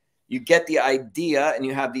think, you get the idea and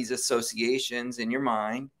you have these associations in your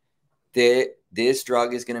mind that this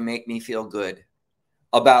drug is going to make me feel good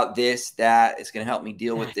about this, that it's going to help me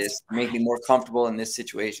deal with this, make me more comfortable in this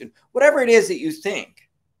situation. Whatever it is that you think,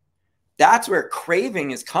 that's where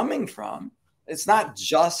craving is coming from. It's not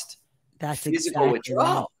just physical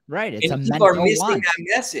withdrawal. Right. It's and a people are mental missing want. that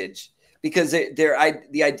message, because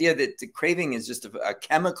the idea that the craving is just a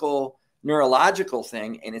chemical, neurological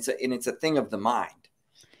thing, and it's a thing of the mind.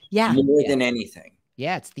 Yeah. More than anything.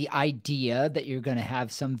 Yeah, it's the idea that you're going to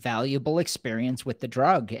have some valuable experience with the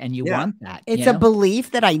drug, and you want that. It's a belief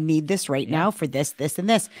that I need this right now for this, this, and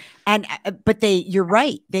this. And but you're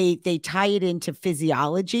right. They tie it into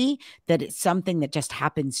physiology, that it's something that just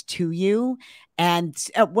happens to you. And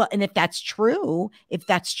and if that's true, if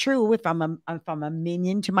I'm a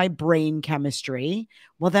minion to my brain chemistry,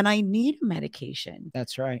 well, then I need a medication.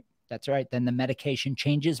 That's right. That's right. Then the medication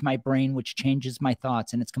changes my brain, which changes my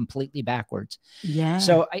thoughts, and it's completely backwards. Yeah.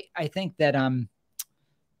 So I think that,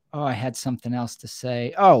 I had something else to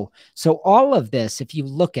say. Oh, so all of this, if you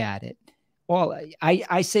look at it, well,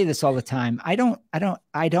 I say this all the time. I don't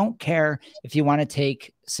care if you want to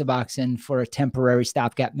take Suboxone for a temporary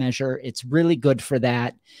stopgap measure. It's really good for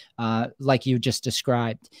that. Like you just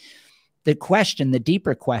described. The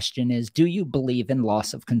deeper question is, do you believe in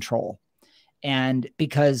loss of control? And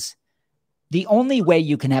because the only way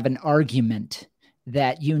you can have an argument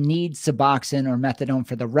that you need Suboxone or methadone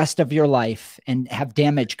for the rest of your life and have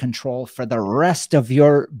damage control for the rest of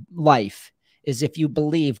your life is if you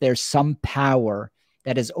believe there's some power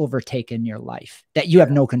that has overtaken your life that you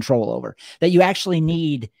have no control over, that you actually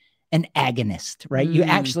need an agonist, right? You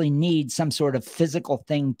actually need some sort of physical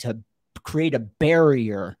thing to create a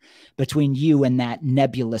barrier between you and that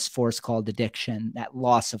nebulous force called addiction, that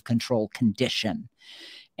loss of control condition.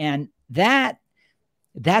 And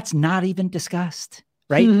that's not even discussed,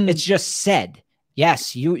 right? It's just said,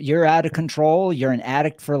 yes, you're out of control. You're an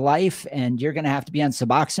addict for life, and you're going to have to be on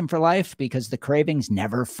Suboxone for life because the cravings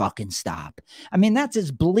never fucking stop. I mean, that's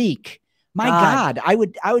as bleak. My God, I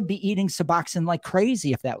would be eating Suboxone like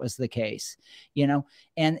crazy if that was the case, you know?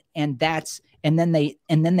 And then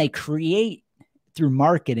they create through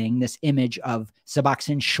marketing this image of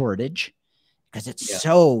Suboxone shortage because it's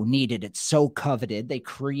so needed. It's so coveted.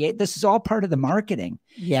 This is all part of the marketing.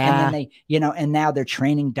 Yeah. And then and now they're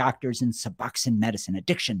training doctors in Suboxone medicine,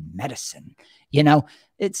 addiction medicine.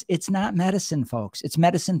 It's not medicine, folks. It's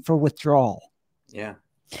medicine for withdrawal. Yeah.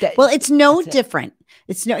 Well, it's no different.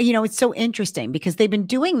 It's it's so interesting because they've been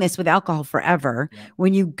doing this with alcohol forever. Yeah.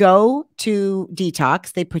 When you go to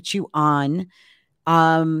detox, they put you on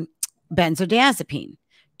benzodiazepine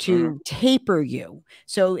to taper you.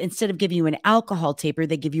 So instead of giving you an alcohol taper,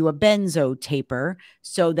 they give you a benzo taper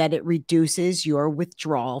so that it reduces your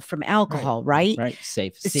withdrawal from alcohol, right? Right.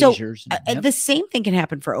 Safe seizures. So the same thing can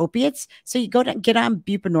happen for opiates. So you go to get on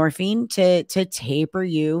buprenorphine to taper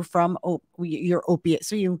you from your opiate.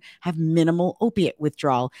 So you have minimal opiate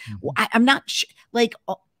withdrawal. I'm not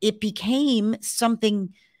it became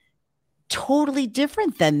something totally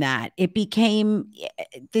different than that. It became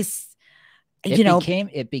this.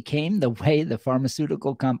 It became the way the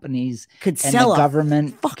pharmaceutical companies could sell the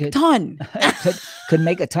government could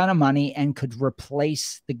make a ton of money and could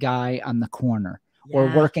replace the guy on the corner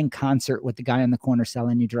or work in concert with the guy on the corner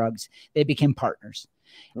selling you drugs. They became partners.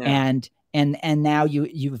 Yeah. And now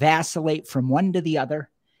you vacillate from one to the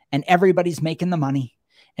other, and everybody's making the money,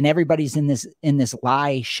 and everybody's in this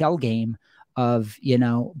lie shell game you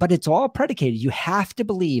know, but it's all predicated. You have to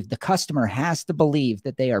believe, the customer has to believe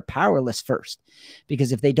that they are powerless first,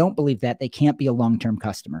 because if they don't believe that, they can't be a long-term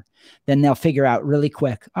customer. Then they'll figure out really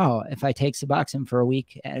quick, oh, if I take Suboxone for a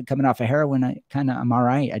week coming off of heroin, I'm all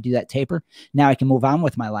right. I do that taper. Now I can move on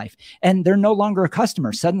with my life. And they're no longer a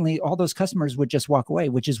customer. Suddenly all those customers would just walk away,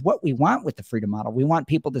 which is what we want with the freedom model. We want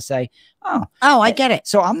people to say, oh, I get it.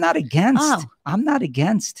 So I'm not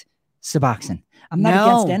against Suboxone. I'm not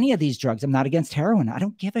against any of these drugs. I'm not against heroin. I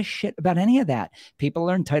don't give a shit about any of that.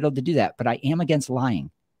 People are entitled to do that, but I am against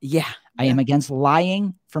lying. Yeah. I am against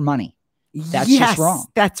lying for money. That's just wrong.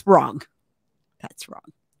 That's wrong. That's wrong.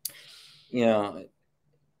 You know,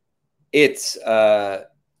 it's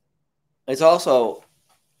also,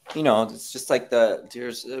 you know, it's just like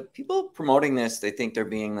there's people promoting this. They think they're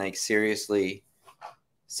being like seriously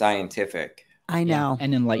scientific. I know.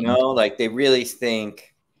 And enlightened. You know, like they really think,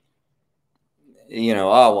 you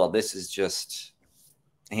know, oh, well, this is just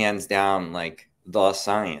hands down like the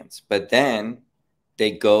science. But then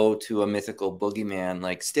they go to a mythical boogeyman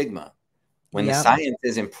like stigma when the science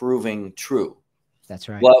isn't proving true. That's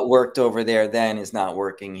right. What worked over there then is not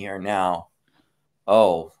working here now.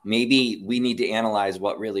 Oh, maybe we need to analyze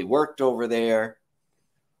what really worked over there.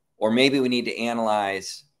 Or maybe we need to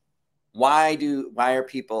analyze why are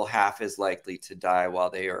people half as likely to die while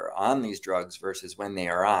they are on these drugs versus when they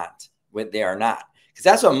are not. Because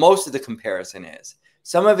that's what most of the comparison is.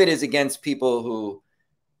 Some of it is against people who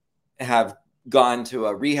have gone to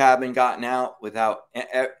a rehab and gotten out without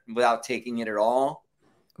taking it at all.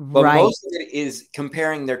 But most of it is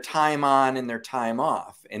comparing their time on and their time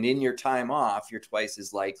off. And in your time off, you're twice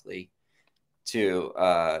as likely to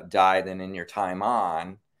die than in your time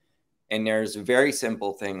on. And there's a very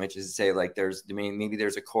simple thing, which is to say, like, maybe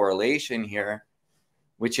there's a correlation here,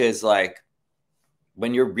 which is like,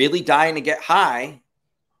 when you're really dying to get high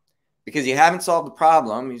because you haven't solved the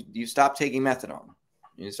problem, you stop taking methadone,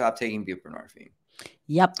 you stop taking buprenorphine.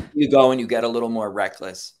 Yep. You go and you get a little more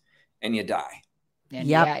reckless and you die. And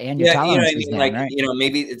and your tolerance is down, like, right? you know,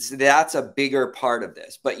 maybe that's a bigger part of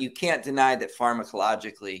this, but you can't deny that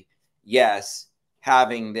pharmacologically, yes,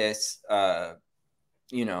 having this,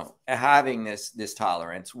 having this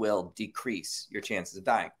tolerance will decrease your chances of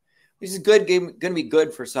dying. Which is going to be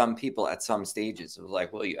good for some people at some stages of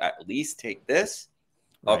like, well, you at least take this.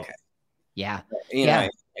 Right. Okay. Yeah. You know,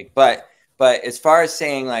 but as far as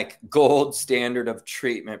saying like gold standard of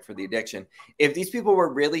treatment for the addiction, if these people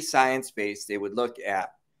were really science-based, they would look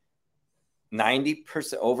at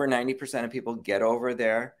over 90% of people get over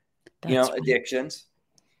their, addictions.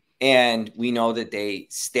 And we know that they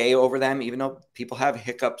stay over them, even though people have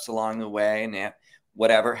hiccups along the way and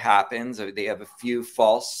whatever happens, they have a few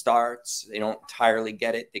false starts. They don't entirely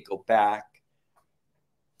get it. They go back.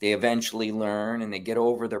 They eventually learn and they get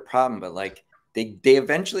over their problem. But like they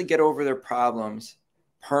eventually get over their problems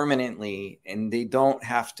permanently, and they don't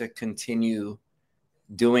have to continue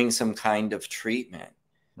doing some kind of treatment.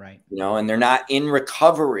 Right. You know, and they're not in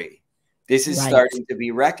recovery. This is starting to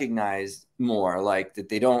be recognized more, like that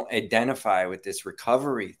they don't identify with this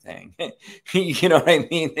recovery thing. You know what I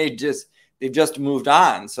mean? They've just moved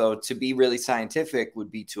on. So to be really scientific would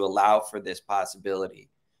be to allow for this possibility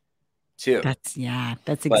too. That's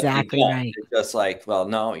exactly right. It's just like, well,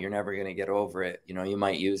 no, you're never going to get over it. You know, you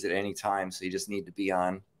might use it any time. So you just need to be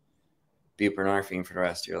on buprenorphine for the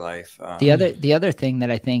rest of your life. The other thing that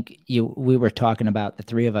I think we were talking about, the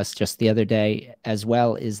three of us, just the other day as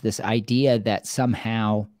well, is this idea that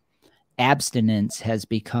somehow abstinence has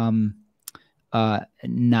become not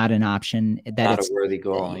an option, that not it's a worthy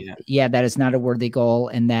goal. That it's not a worthy goal,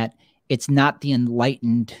 and that it's not the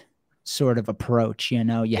enlightened sort of approach. You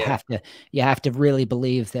know, you have to really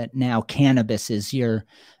believe that now cannabis is your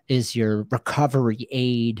recovery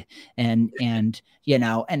aid, and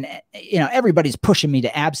everybody's pushing me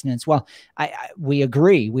to abstinence. Well, we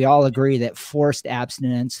all agree that forced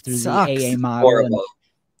abstinence through the AA model,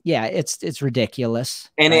 it's ridiculous.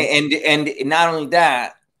 And and not only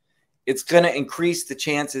that, it's going to increase the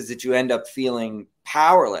chances that you end up feeling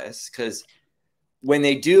powerless, because when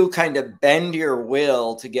they do kind of bend your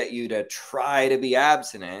will to get you to try to be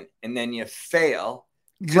abstinent and then you fail,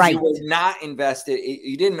 because you were not invested,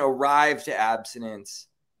 you didn't arrive to abstinence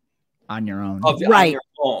on your own. On your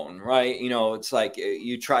own, right? You know, it's like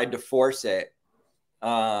you tried to force it.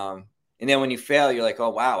 And then when you fail, you're like, oh,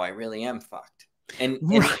 wow, I really am fucked. And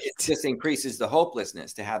it just increases the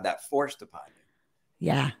hopelessness to have that forced upon you.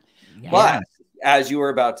 Yeah. But as you were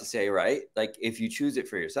about to say, right? Like if you choose it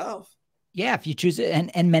for yourself. Yeah, if you choose it,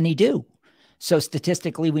 and many do. So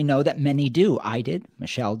statistically, we know that many do. I did,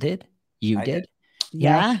 Michelle did, you did.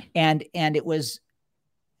 Yeah. And it was,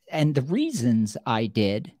 and the reasons I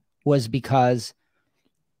did was because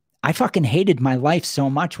I fucking hated my life so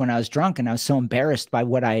much when I was drunk, and I was so embarrassed by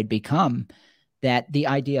what I had become that the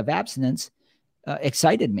idea of abstinence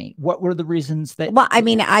excited me. What were the reasons that? Well, I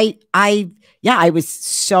mean, I was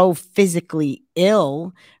so physically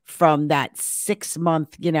ill from that 6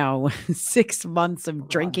 month, 6 months of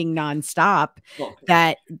drinking nonstop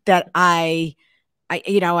that I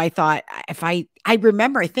thought I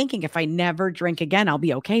remember thinking if I never drink again, I'll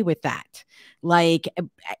be okay with that. Like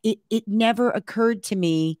it never occurred to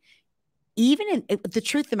me, even the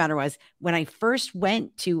truth of the matter was when I first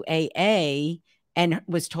went to AA and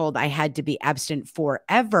was told I had to be abstinent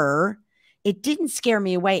forever, it didn't scare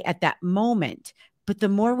me away at that moment. But the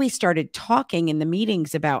more we started talking in the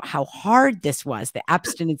meetings about how hard this was, the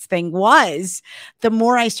abstinence thing was, the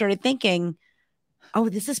more I started thinking, oh,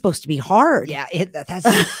 this is supposed to be hard. Yeah,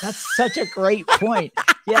 that's such a great point.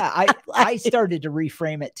 Yeah, I started to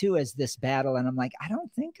reframe it too as this battle, and I'm like, I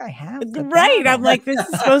don't think I have the right. battle. I'm like, this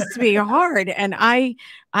is supposed to be hard, and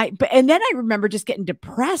and then I remember just getting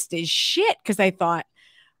depressed as shit because I thought,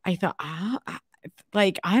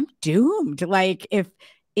 like I'm doomed. Like if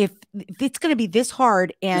it's going to be this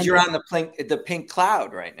hard, and you're on the pink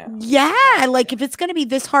cloud right now. Yeah. Like if it's going to be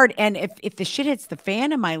this hard, and if the shit hits the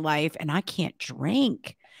fan in my life and I can't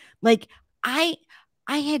drink, like I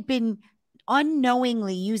had been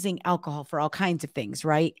unknowingly using alcohol for all kinds of things.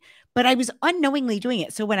 Right. But I was unknowingly doing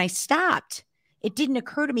it. So when I stopped, it didn't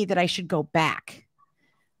occur to me that I should go back.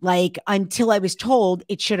 Like until I was told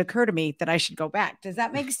it should occur to me that I should go back. Does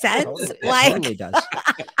that make sense? It totally does.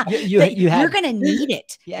 You're going to need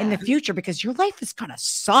it in the future because your life is going to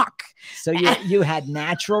suck. So you had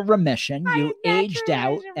natural remission. You aged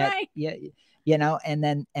out right. And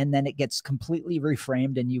then it gets completely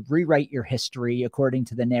reframed, and you rewrite your history according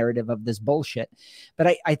to the narrative of this bullshit.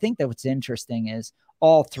 But I think that what's interesting is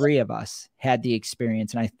all three of us had the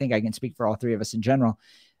experience, and I think I can speak for all three of us in general,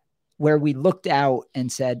 where we looked out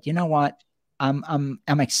and said, you know what? I'm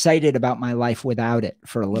excited about my life without it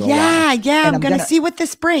for a little while. Yeah. I'm going to see what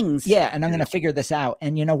this brings. Yeah. And I'm going to figure this out.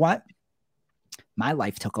 And you know what? My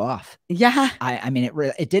life took off. Yeah. I mean,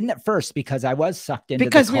 it didn't at first because I was sucked into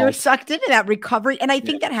because we were sucked into that recovery. And I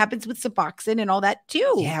think that happens with Suboxone and all that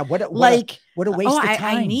too. Yeah. What a waste of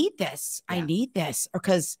time. I need this. Yeah. I need this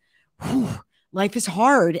because life is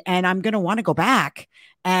hard and I'm going to want to go back.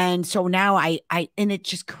 And so now and it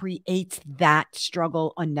just creates that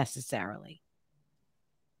struggle unnecessarily.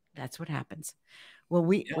 That's what happens. Well,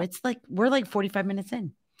 we're like 45 minutes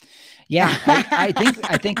in. Yeah. I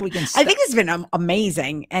think we can. I think it's been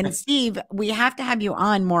amazing. And Steve, we have to have you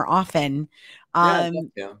on more often.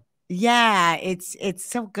 Yeah, it's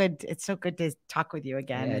so good. It's so good to talk with you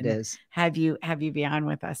again. Yeah, it is. Have you be on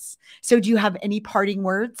with us. So do you have any parting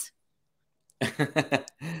words? I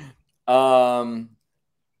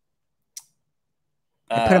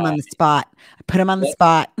put him on the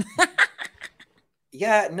spot.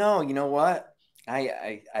 Yeah, no, you know what?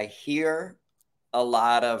 I hear a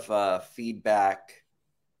lot of feedback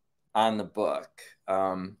on the book.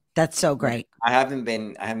 That's so great. I haven't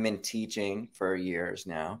been teaching for years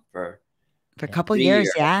now, for a couple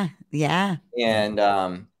years. Yeah. And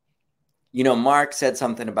Mark said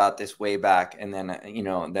something about this way back, and then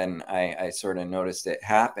I sort of noticed it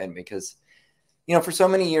happen because for so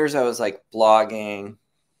many years I was like blogging,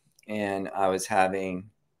 and I was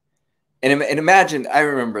having, and imagine, I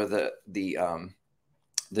remember the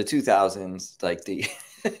 2000s, like the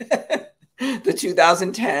the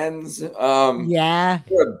 2010s. Yeah.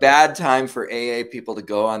 Were a bad time for AA people to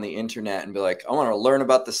go on the internet and be like, I want to learn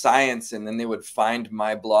about the science. And then they would find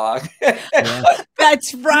my blog. Yeah.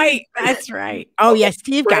 That's right. Oh yeah.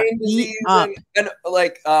 Steve got beat up. And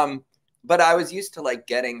but I was used to like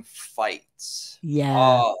getting fights. Yeah.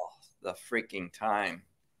 All the freaking time.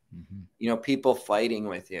 Mm-hmm. People fighting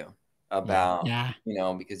with you about,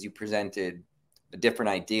 because you presented a different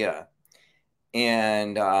idea.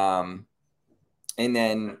 And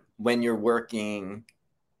then when you're working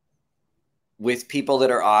with people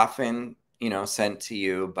that are often, sent to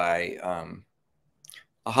you by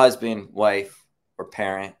a husband, wife, or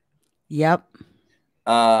parent. Yep.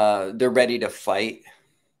 They're ready to fight.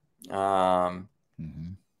 And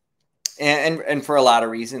for a lot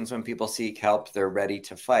of reasons, when people seek help, they're ready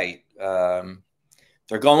to fight.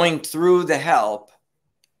 They're going through the help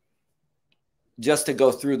just to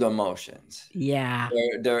go through the motions. Yeah.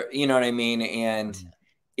 They're, you know what I mean? And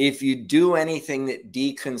if you do anything that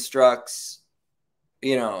deconstructs,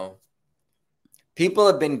 people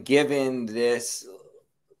have been given this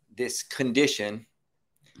condition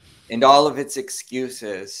and all of its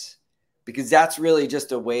excuses, because that's really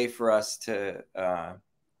just a way for us to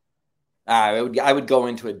I would go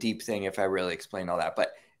into a deep thing if I really explained all that,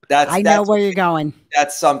 but I know where you're going.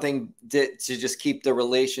 That's something to just keep the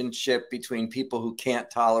relationship between people who can't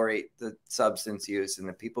tolerate the substance use and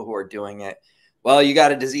the people who are doing it. Well, you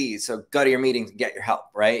got a disease, so go to your meetings and get your help,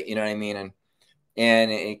 right? You know what I mean?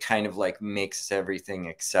 And it kind of like makes everything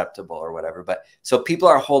acceptable or whatever. But so people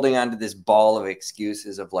are holding on to this ball of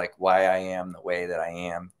excuses of like why I am the way that I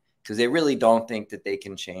am, because they really don't think that they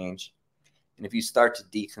can change. And if you start to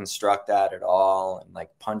deconstruct that at all and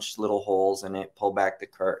like punch little holes in it, pull back the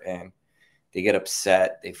curtain, they get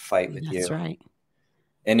upset, they fight with you. That's right.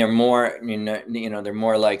 And they're more, they're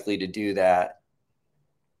more likely to do that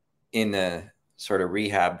in the sort of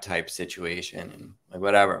rehab type situation and like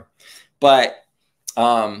whatever. But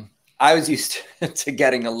I was used to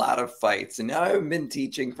getting a lot of fights, and now I've been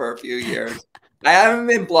teaching for a few years. I haven't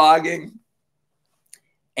been blogging.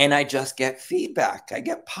 And I just get feedback. I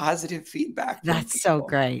get positive feedback. That's so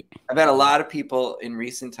great. I've had a lot of people in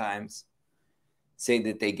recent times say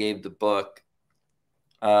that they gave the book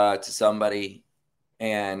to somebody.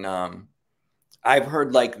 And I've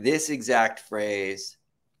heard like this exact phrase.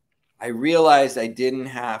 I realized I didn't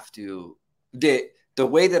have to. The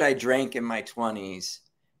way that I drank in my 20s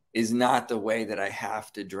is not the way that I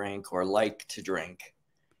have to drink or like to drink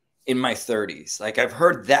in my 30s. Like I've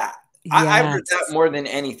heard that. Yes. I've heard that more than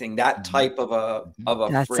anything, that type of a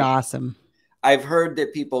That's phrase. Awesome. I've heard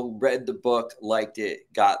that people read the book, liked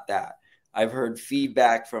it, got that. I've heard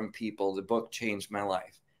feedback from people. The book changed my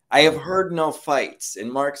life. I have heard no fights.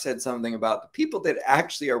 And Mark said something about the people that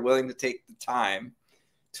actually are willing to take the time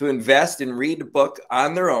to invest and read the book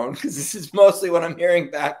on their own, because this is mostly what I'm hearing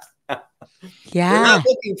back. Yeah. They're not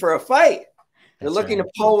looking for a fight. They're That's looking right.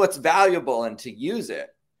 to pull what's valuable and to use it.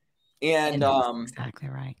 And exactly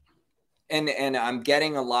right. And I'm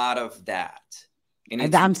getting a lot of that. And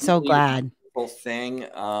it's I'm so really glad. a beautiful thing.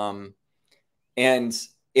 And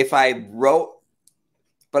if I wrote,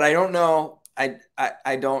 but I don't know, I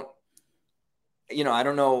don't, I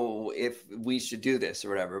don't know if we should do this or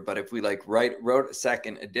whatever, but if we like wrote a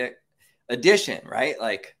second edition, right?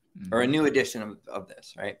 Like, or a new edition of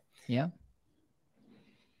this, right? Yeah.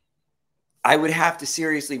 I would have to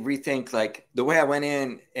seriously rethink like the way I went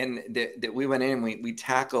in, and that we went in, we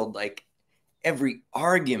tackled like every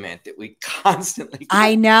argument that we constantly.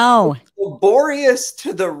 I know. Laborious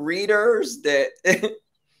to the readers that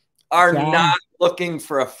are not looking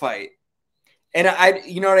for a fight. And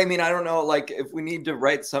you know what I mean? I don't know, like if we need to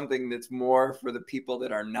write something that's more for the people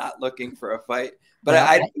that are not looking for a fight, but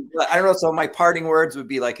I don't know. So my parting words would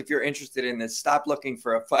be like, if you're interested in this, stop looking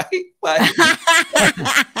for a fight. But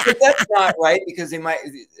that's not right, because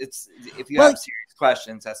if you have serious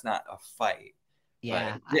questions, that's not a fight.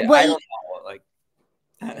 Yeah. But, I don't know. Like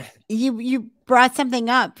you brought something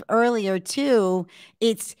up earlier too.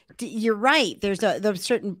 You're right. There's a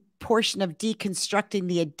certain portion of deconstructing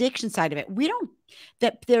the addiction side of it.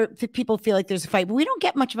 People feel like there's a fight, but we don't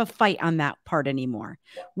get much of a fight on that part anymore.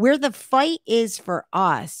 Where the fight is for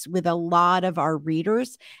us with a lot of our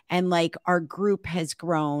readers, and like our group has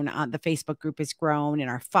grown, the Facebook group has grown,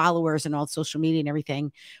 and our followers and all social media and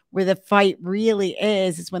everything, where the fight really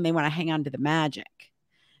is when they want to hang on to the magic.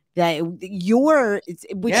 That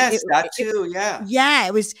that too. Yeah.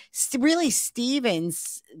 It was really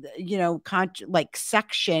Steven's,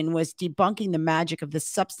 section was debunking the magic of the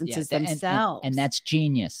substances themselves. And that's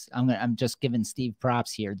genius. I'm just giving Steve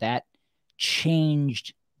props here. That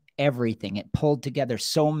changed everything. It pulled together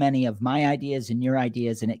so many of my ideas and your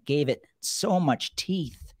ideas, and it gave it so much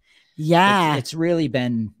teeth. Yeah. It's really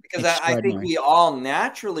been, because I think we all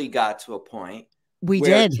naturally got to a point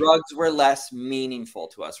where drugs were less meaningful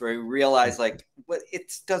to us, where we realized like,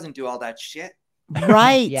 it doesn't do all that shit.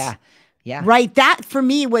 Right. Yeah. Right. That for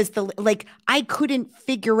me was I couldn't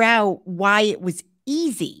figure out why it was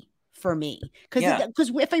easy for me.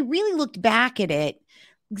 Because if I really looked back at it,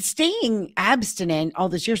 staying abstinent all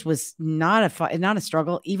these years was not a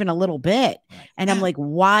struggle, even a little bit. Right. And I'm like,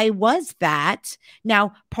 why was that?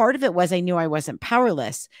 Now, part of it was I knew I wasn't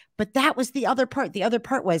powerless, but that was the other part. The other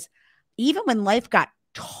part was, even when life got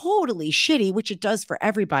totally shitty, which it does for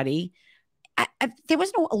everybody, there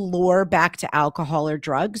was no allure back to alcohol or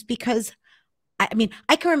drugs, because I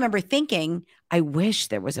can remember thinking, I wish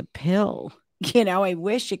there was a pill. I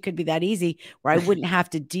wish it could be that easy where I wouldn't have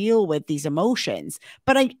to deal with these emotions.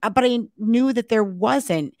 But I knew that there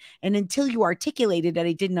wasn't. And until you articulated it,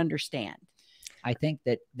 I didn't understand. I think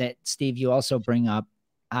that Steve, you also bring up,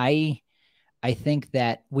 I think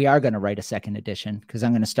that we are going to write a second edition, because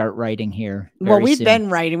I'm going to start writing here. We've been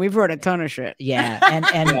writing. We've wrote a ton of shit. Yeah.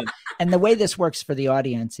 And the way this works for the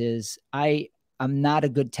audience is I'm not a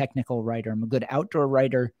good technical writer. I'm a good outdoor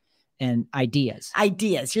writer. and ideas.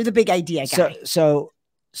 Ideas. You're the big idea guy. So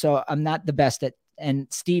I'm not the best at, and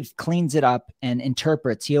Steve cleans it up and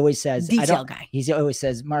interprets. He always says, detail guy. He always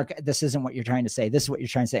says, Mark, this isn't what you're trying to say. This is what you're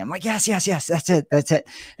trying to say. I'm like, yes, that's it.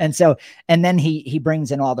 And then he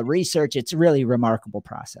brings in all the research. It's really a remarkable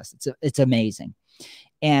process. It's amazing.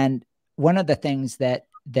 And one of the things that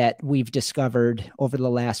we've discovered over the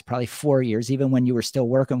last probably 4 years, even when you were still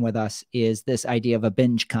working with us, is this idea of a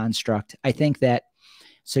binge construct. I think that,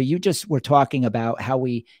 so you just were talking about how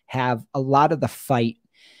we have a lot of the fight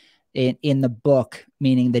in the book,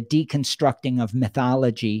 meaning the deconstructing of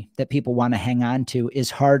mythology that people want to hang on to is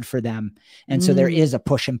hard for them. And so there is a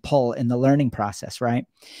push and pull in the learning process, right?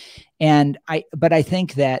 But I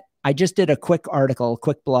think that I just did a quick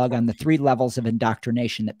blog on the 3 levels of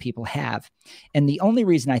indoctrination that people have. And the only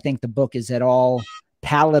reason I think the book is at all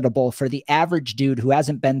palatable for the average dude who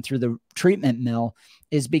hasn't been through the treatment mill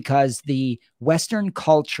is because the Western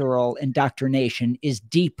cultural indoctrination is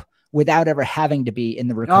deep without ever having to be in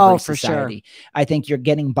the recovery society. Sure. I think you're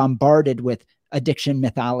getting bombarded with addiction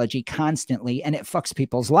mythology constantly, and it fucks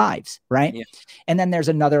people's lives, right? Yeah. And then there's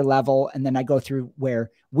another level, and then I go through where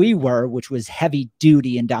we were, which was heavy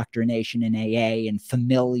duty indoctrination in AA and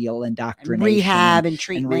familial indoctrination, rehab and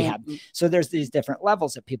treatment. And rehab. So there's these different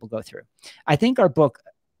levels that people go through. I think our book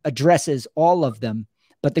addresses all of them,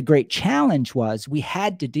 but the great challenge was we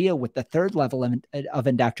had to deal with the 3rd level of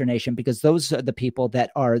indoctrination because those are the people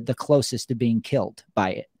that are the closest to being killed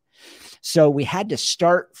by it. So we had to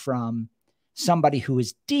start from somebody who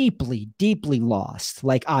is deeply, deeply lost,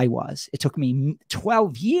 like I was. It took me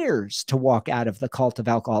 12 years to walk out of the cult of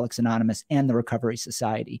Alcoholics Anonymous and the Recovery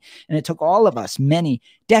Society. And it took all of us many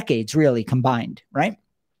decades really combined, right?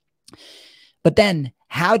 But then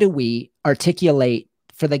how do we articulate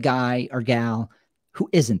for the guy or gal who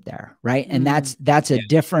isn't there, right? And that's a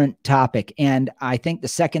different topic. And I think the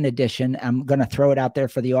 2nd edition, I'm going to throw it out there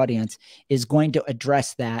for the audience, is going to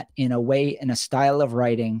address that in a way, in a style of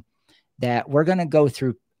writing that we're going to go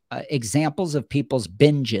through examples of people's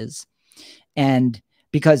binges. And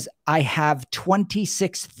because I have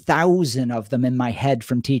 26,000 of them in my head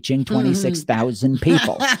from teaching 26,000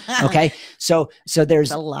 people. Okay. So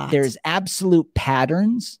there's absolute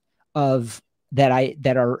patterns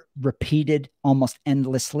that are repeated almost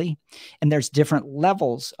endlessly. And there's different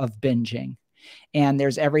levels of binging. And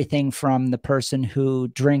there's everything from the person who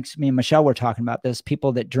drinks, me and Michelle were talking about this,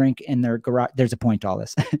 people that drink in their garage. There's a point to all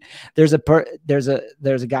this. there's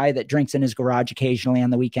a guy that drinks in his garage occasionally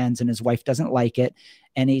on the weekends and his wife doesn't like it.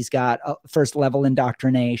 And he's got a 1st level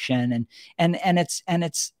indoctrination and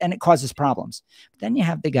it causes problems. But then you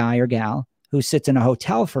have the guy or gal who sits in a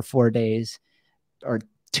hotel for 4 days or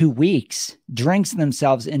 2 weeks, drinks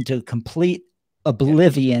themselves into complete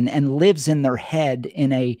oblivion and lives in their head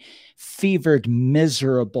in a fevered,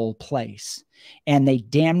 miserable place. And they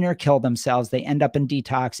damn near kill themselves. They end up in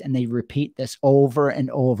detox and they repeat this over and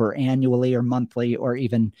over annually or monthly or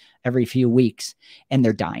even every few weeks, and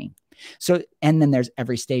they're dying. So, and then there's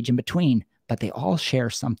every stage in between, but they all share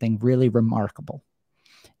something really remarkable.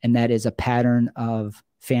 And that is a pattern of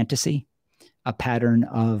fantasy, a pattern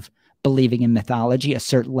of believing in mythology, a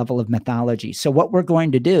certain level of mythology. So what we're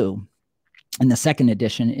going to do in the 2nd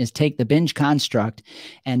edition is take the binge construct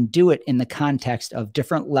and do it in the context of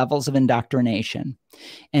different levels of indoctrination.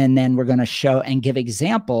 And then we're going to show and give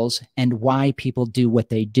examples and why people do what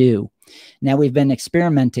they do. Now, we've been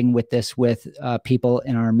experimenting with this with people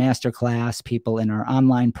in our masterclass, people in our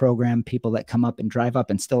online program, people that come up and drive up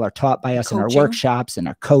and still are taught by us in our workshops and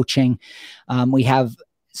our coaching.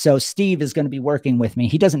 So Steve is going to be working with me.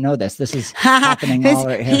 He doesn't know this. This is happening all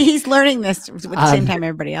right here. He's learning this at the same time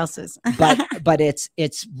everybody else is. but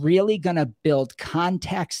it's really going to build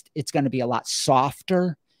context. It's going to be a lot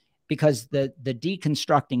softer because the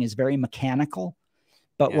deconstructing is very mechanical.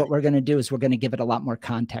 But what we're going to do is we're going to give it a lot more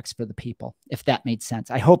context for the people, if that made sense.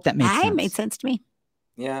 I hope that made sense. It made sense to me.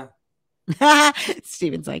 Yeah.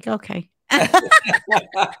 Steven's like, okay.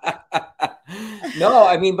 No,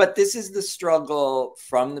 I mean, but this is the struggle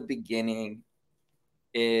from the beginning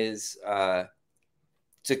is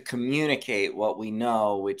to communicate what we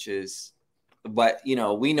know, which is what,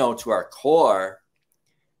 we know to our core,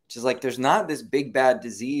 which is like, there's not this big bad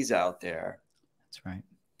disease out there. That's right.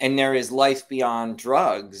 And there is life beyond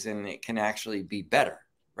drugs, and it can actually be better.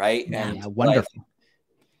 Right. Yeah, wonderful.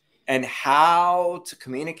 And how to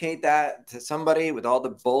communicate that to somebody with all the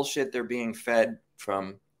bullshit they're being fed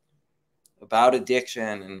from about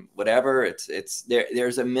addiction and whatever.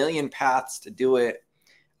 There's a million paths to do it.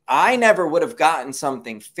 I never would have gotten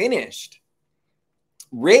something finished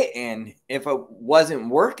written if it wasn't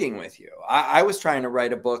working with you. I was trying to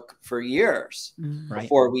write a book for years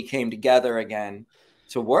before we came together again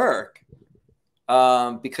to work,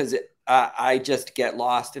 because I just get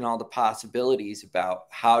lost in all the possibilities about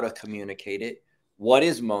how to communicate it, what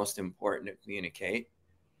is most important to communicate,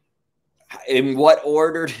 in what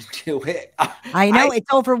order to do it. I know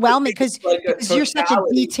it's overwhelming because you're such a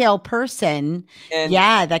detailed person. And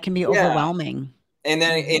that can be overwhelming. And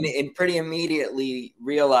then and pretty immediately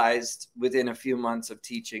realized within a few months of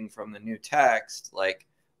teaching from the new text, like,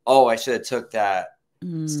 oh, I should have took that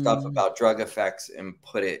stuff about drug effects and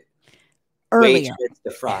put it earlier way towards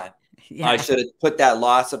the front. I should have put that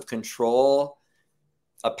loss of control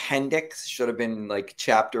appendix, should have been like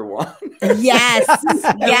chapter 1. Yes.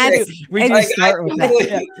 We just start with that.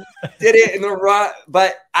 Did it in the run,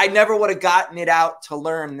 but I never would have gotten it out to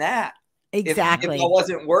learn that. Exactly. If I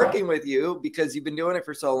wasn't working with you, because you've been doing it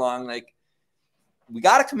for so long, like, we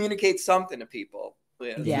got to communicate something to people.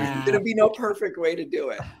 There's going to be no perfect way to do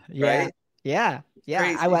it. Right? Yeah.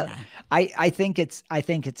 I think it's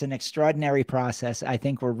an extraordinary process. I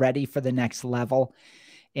think we're ready for the next level.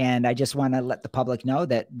 And I just want to let the public know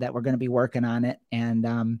that we're going to be working on it. And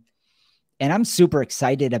I'm super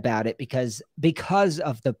excited about it because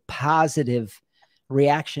of the positive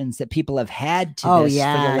reactions that people have had to this for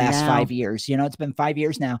the last 5 years. You know, it's been 5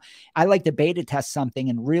 years now. I like to beta test something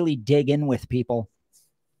and really dig in with people.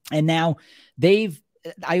 And now I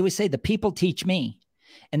always say the people teach me.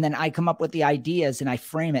 And then I come up with the ideas and I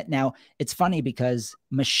frame it. Now, it's funny because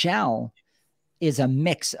Michelle is a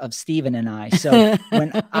mix of Steven and I. So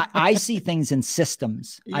when I see things in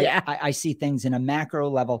systems, I see things in a macro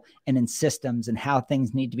level and in systems and how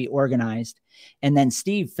things need to be organized. And then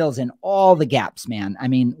Steve fills in all the gaps, man. I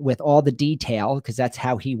mean, with all the detail, because that's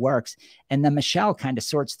how he works. And then Michelle kind of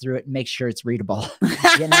sorts through it and makes sure it's readable,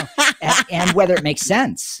 you know, and whether it makes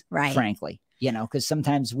sense, frankly, you know, because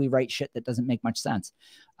sometimes we write shit that doesn't make much sense.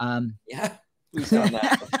 Who's done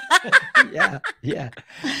that? Yeah.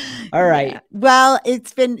 All right. Yeah. Well,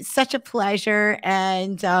 it's been such a pleasure.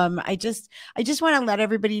 And I just want to let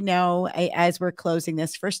everybody know, as we're closing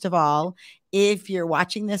this, first of all, if you're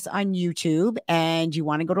watching this on YouTube and you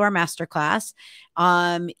want to go to our masterclass,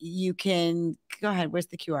 you can go ahead. Where's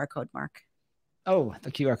the QR code, Mark? Oh,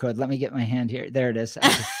 the QR code. Let me get my hand here. There it is.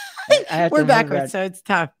 We're backwards, so it's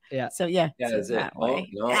tough. Yeah. So is that it? way.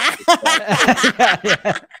 Oh,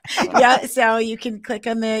 no. So you can click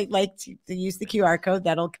on the to use the QR code.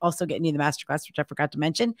 That'll also get you the masterclass, which I forgot to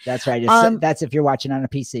mention. That's right. That's if you're watching on a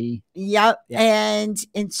PC. Yep. And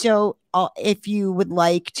so if you would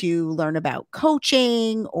like to learn about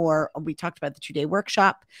coaching, or we talked about the 2-day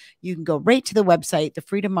workshop, you can go right to the website,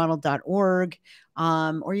 thefreedommodel.org.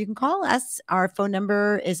 Or you can call us. Our phone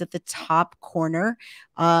number is at the top corner.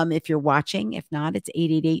 If you're watching, if not, it's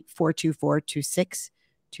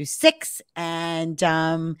 888-424-2626. And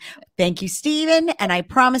thank you, Steven. And I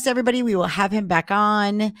promise everybody we will have him back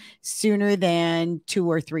on sooner than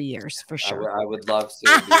 2 or 3 years for sure. I would love to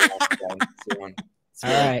be on soon.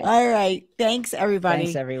 All right. Thanks, everybody.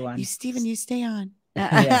 Thanks, everyone. Steven, you stay on.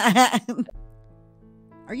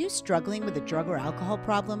 Are you struggling with a drug or alcohol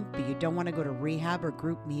problem, but you don't want to go to rehab or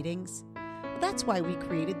group meetings? Well, that's why we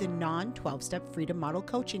created the non-12-step Freedom Model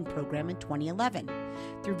Coaching Program in 2011.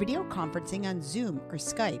 Through video conferencing on Zoom or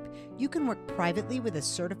Skype, you can work privately with a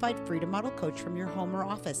certified Freedom Model coach from your home or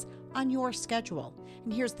office on your schedule.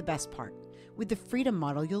 And here's the best part. With the Freedom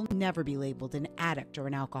Model, you'll never be labeled an addict or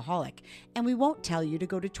an alcoholic, and we won't tell you to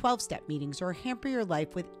go to 12-step meetings or hamper your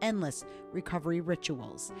life with endless recovery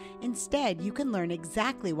rituals. Instead, you can learn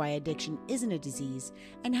exactly why addiction isn't a disease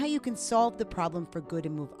and how you can solve the problem for good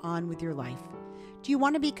and move on with your life. Do you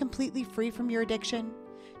want to be completely free from your addiction?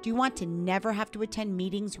 Do you want to never have to attend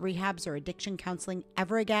meetings, rehabs, or addiction counseling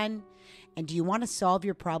ever again? And do you want to solve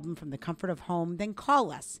your problem from the comfort of home? Then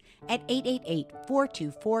call us at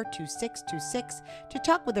 888-424-2626 to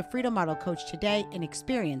talk with a Freedom Model coach today and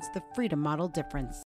experience the Freedom Model difference.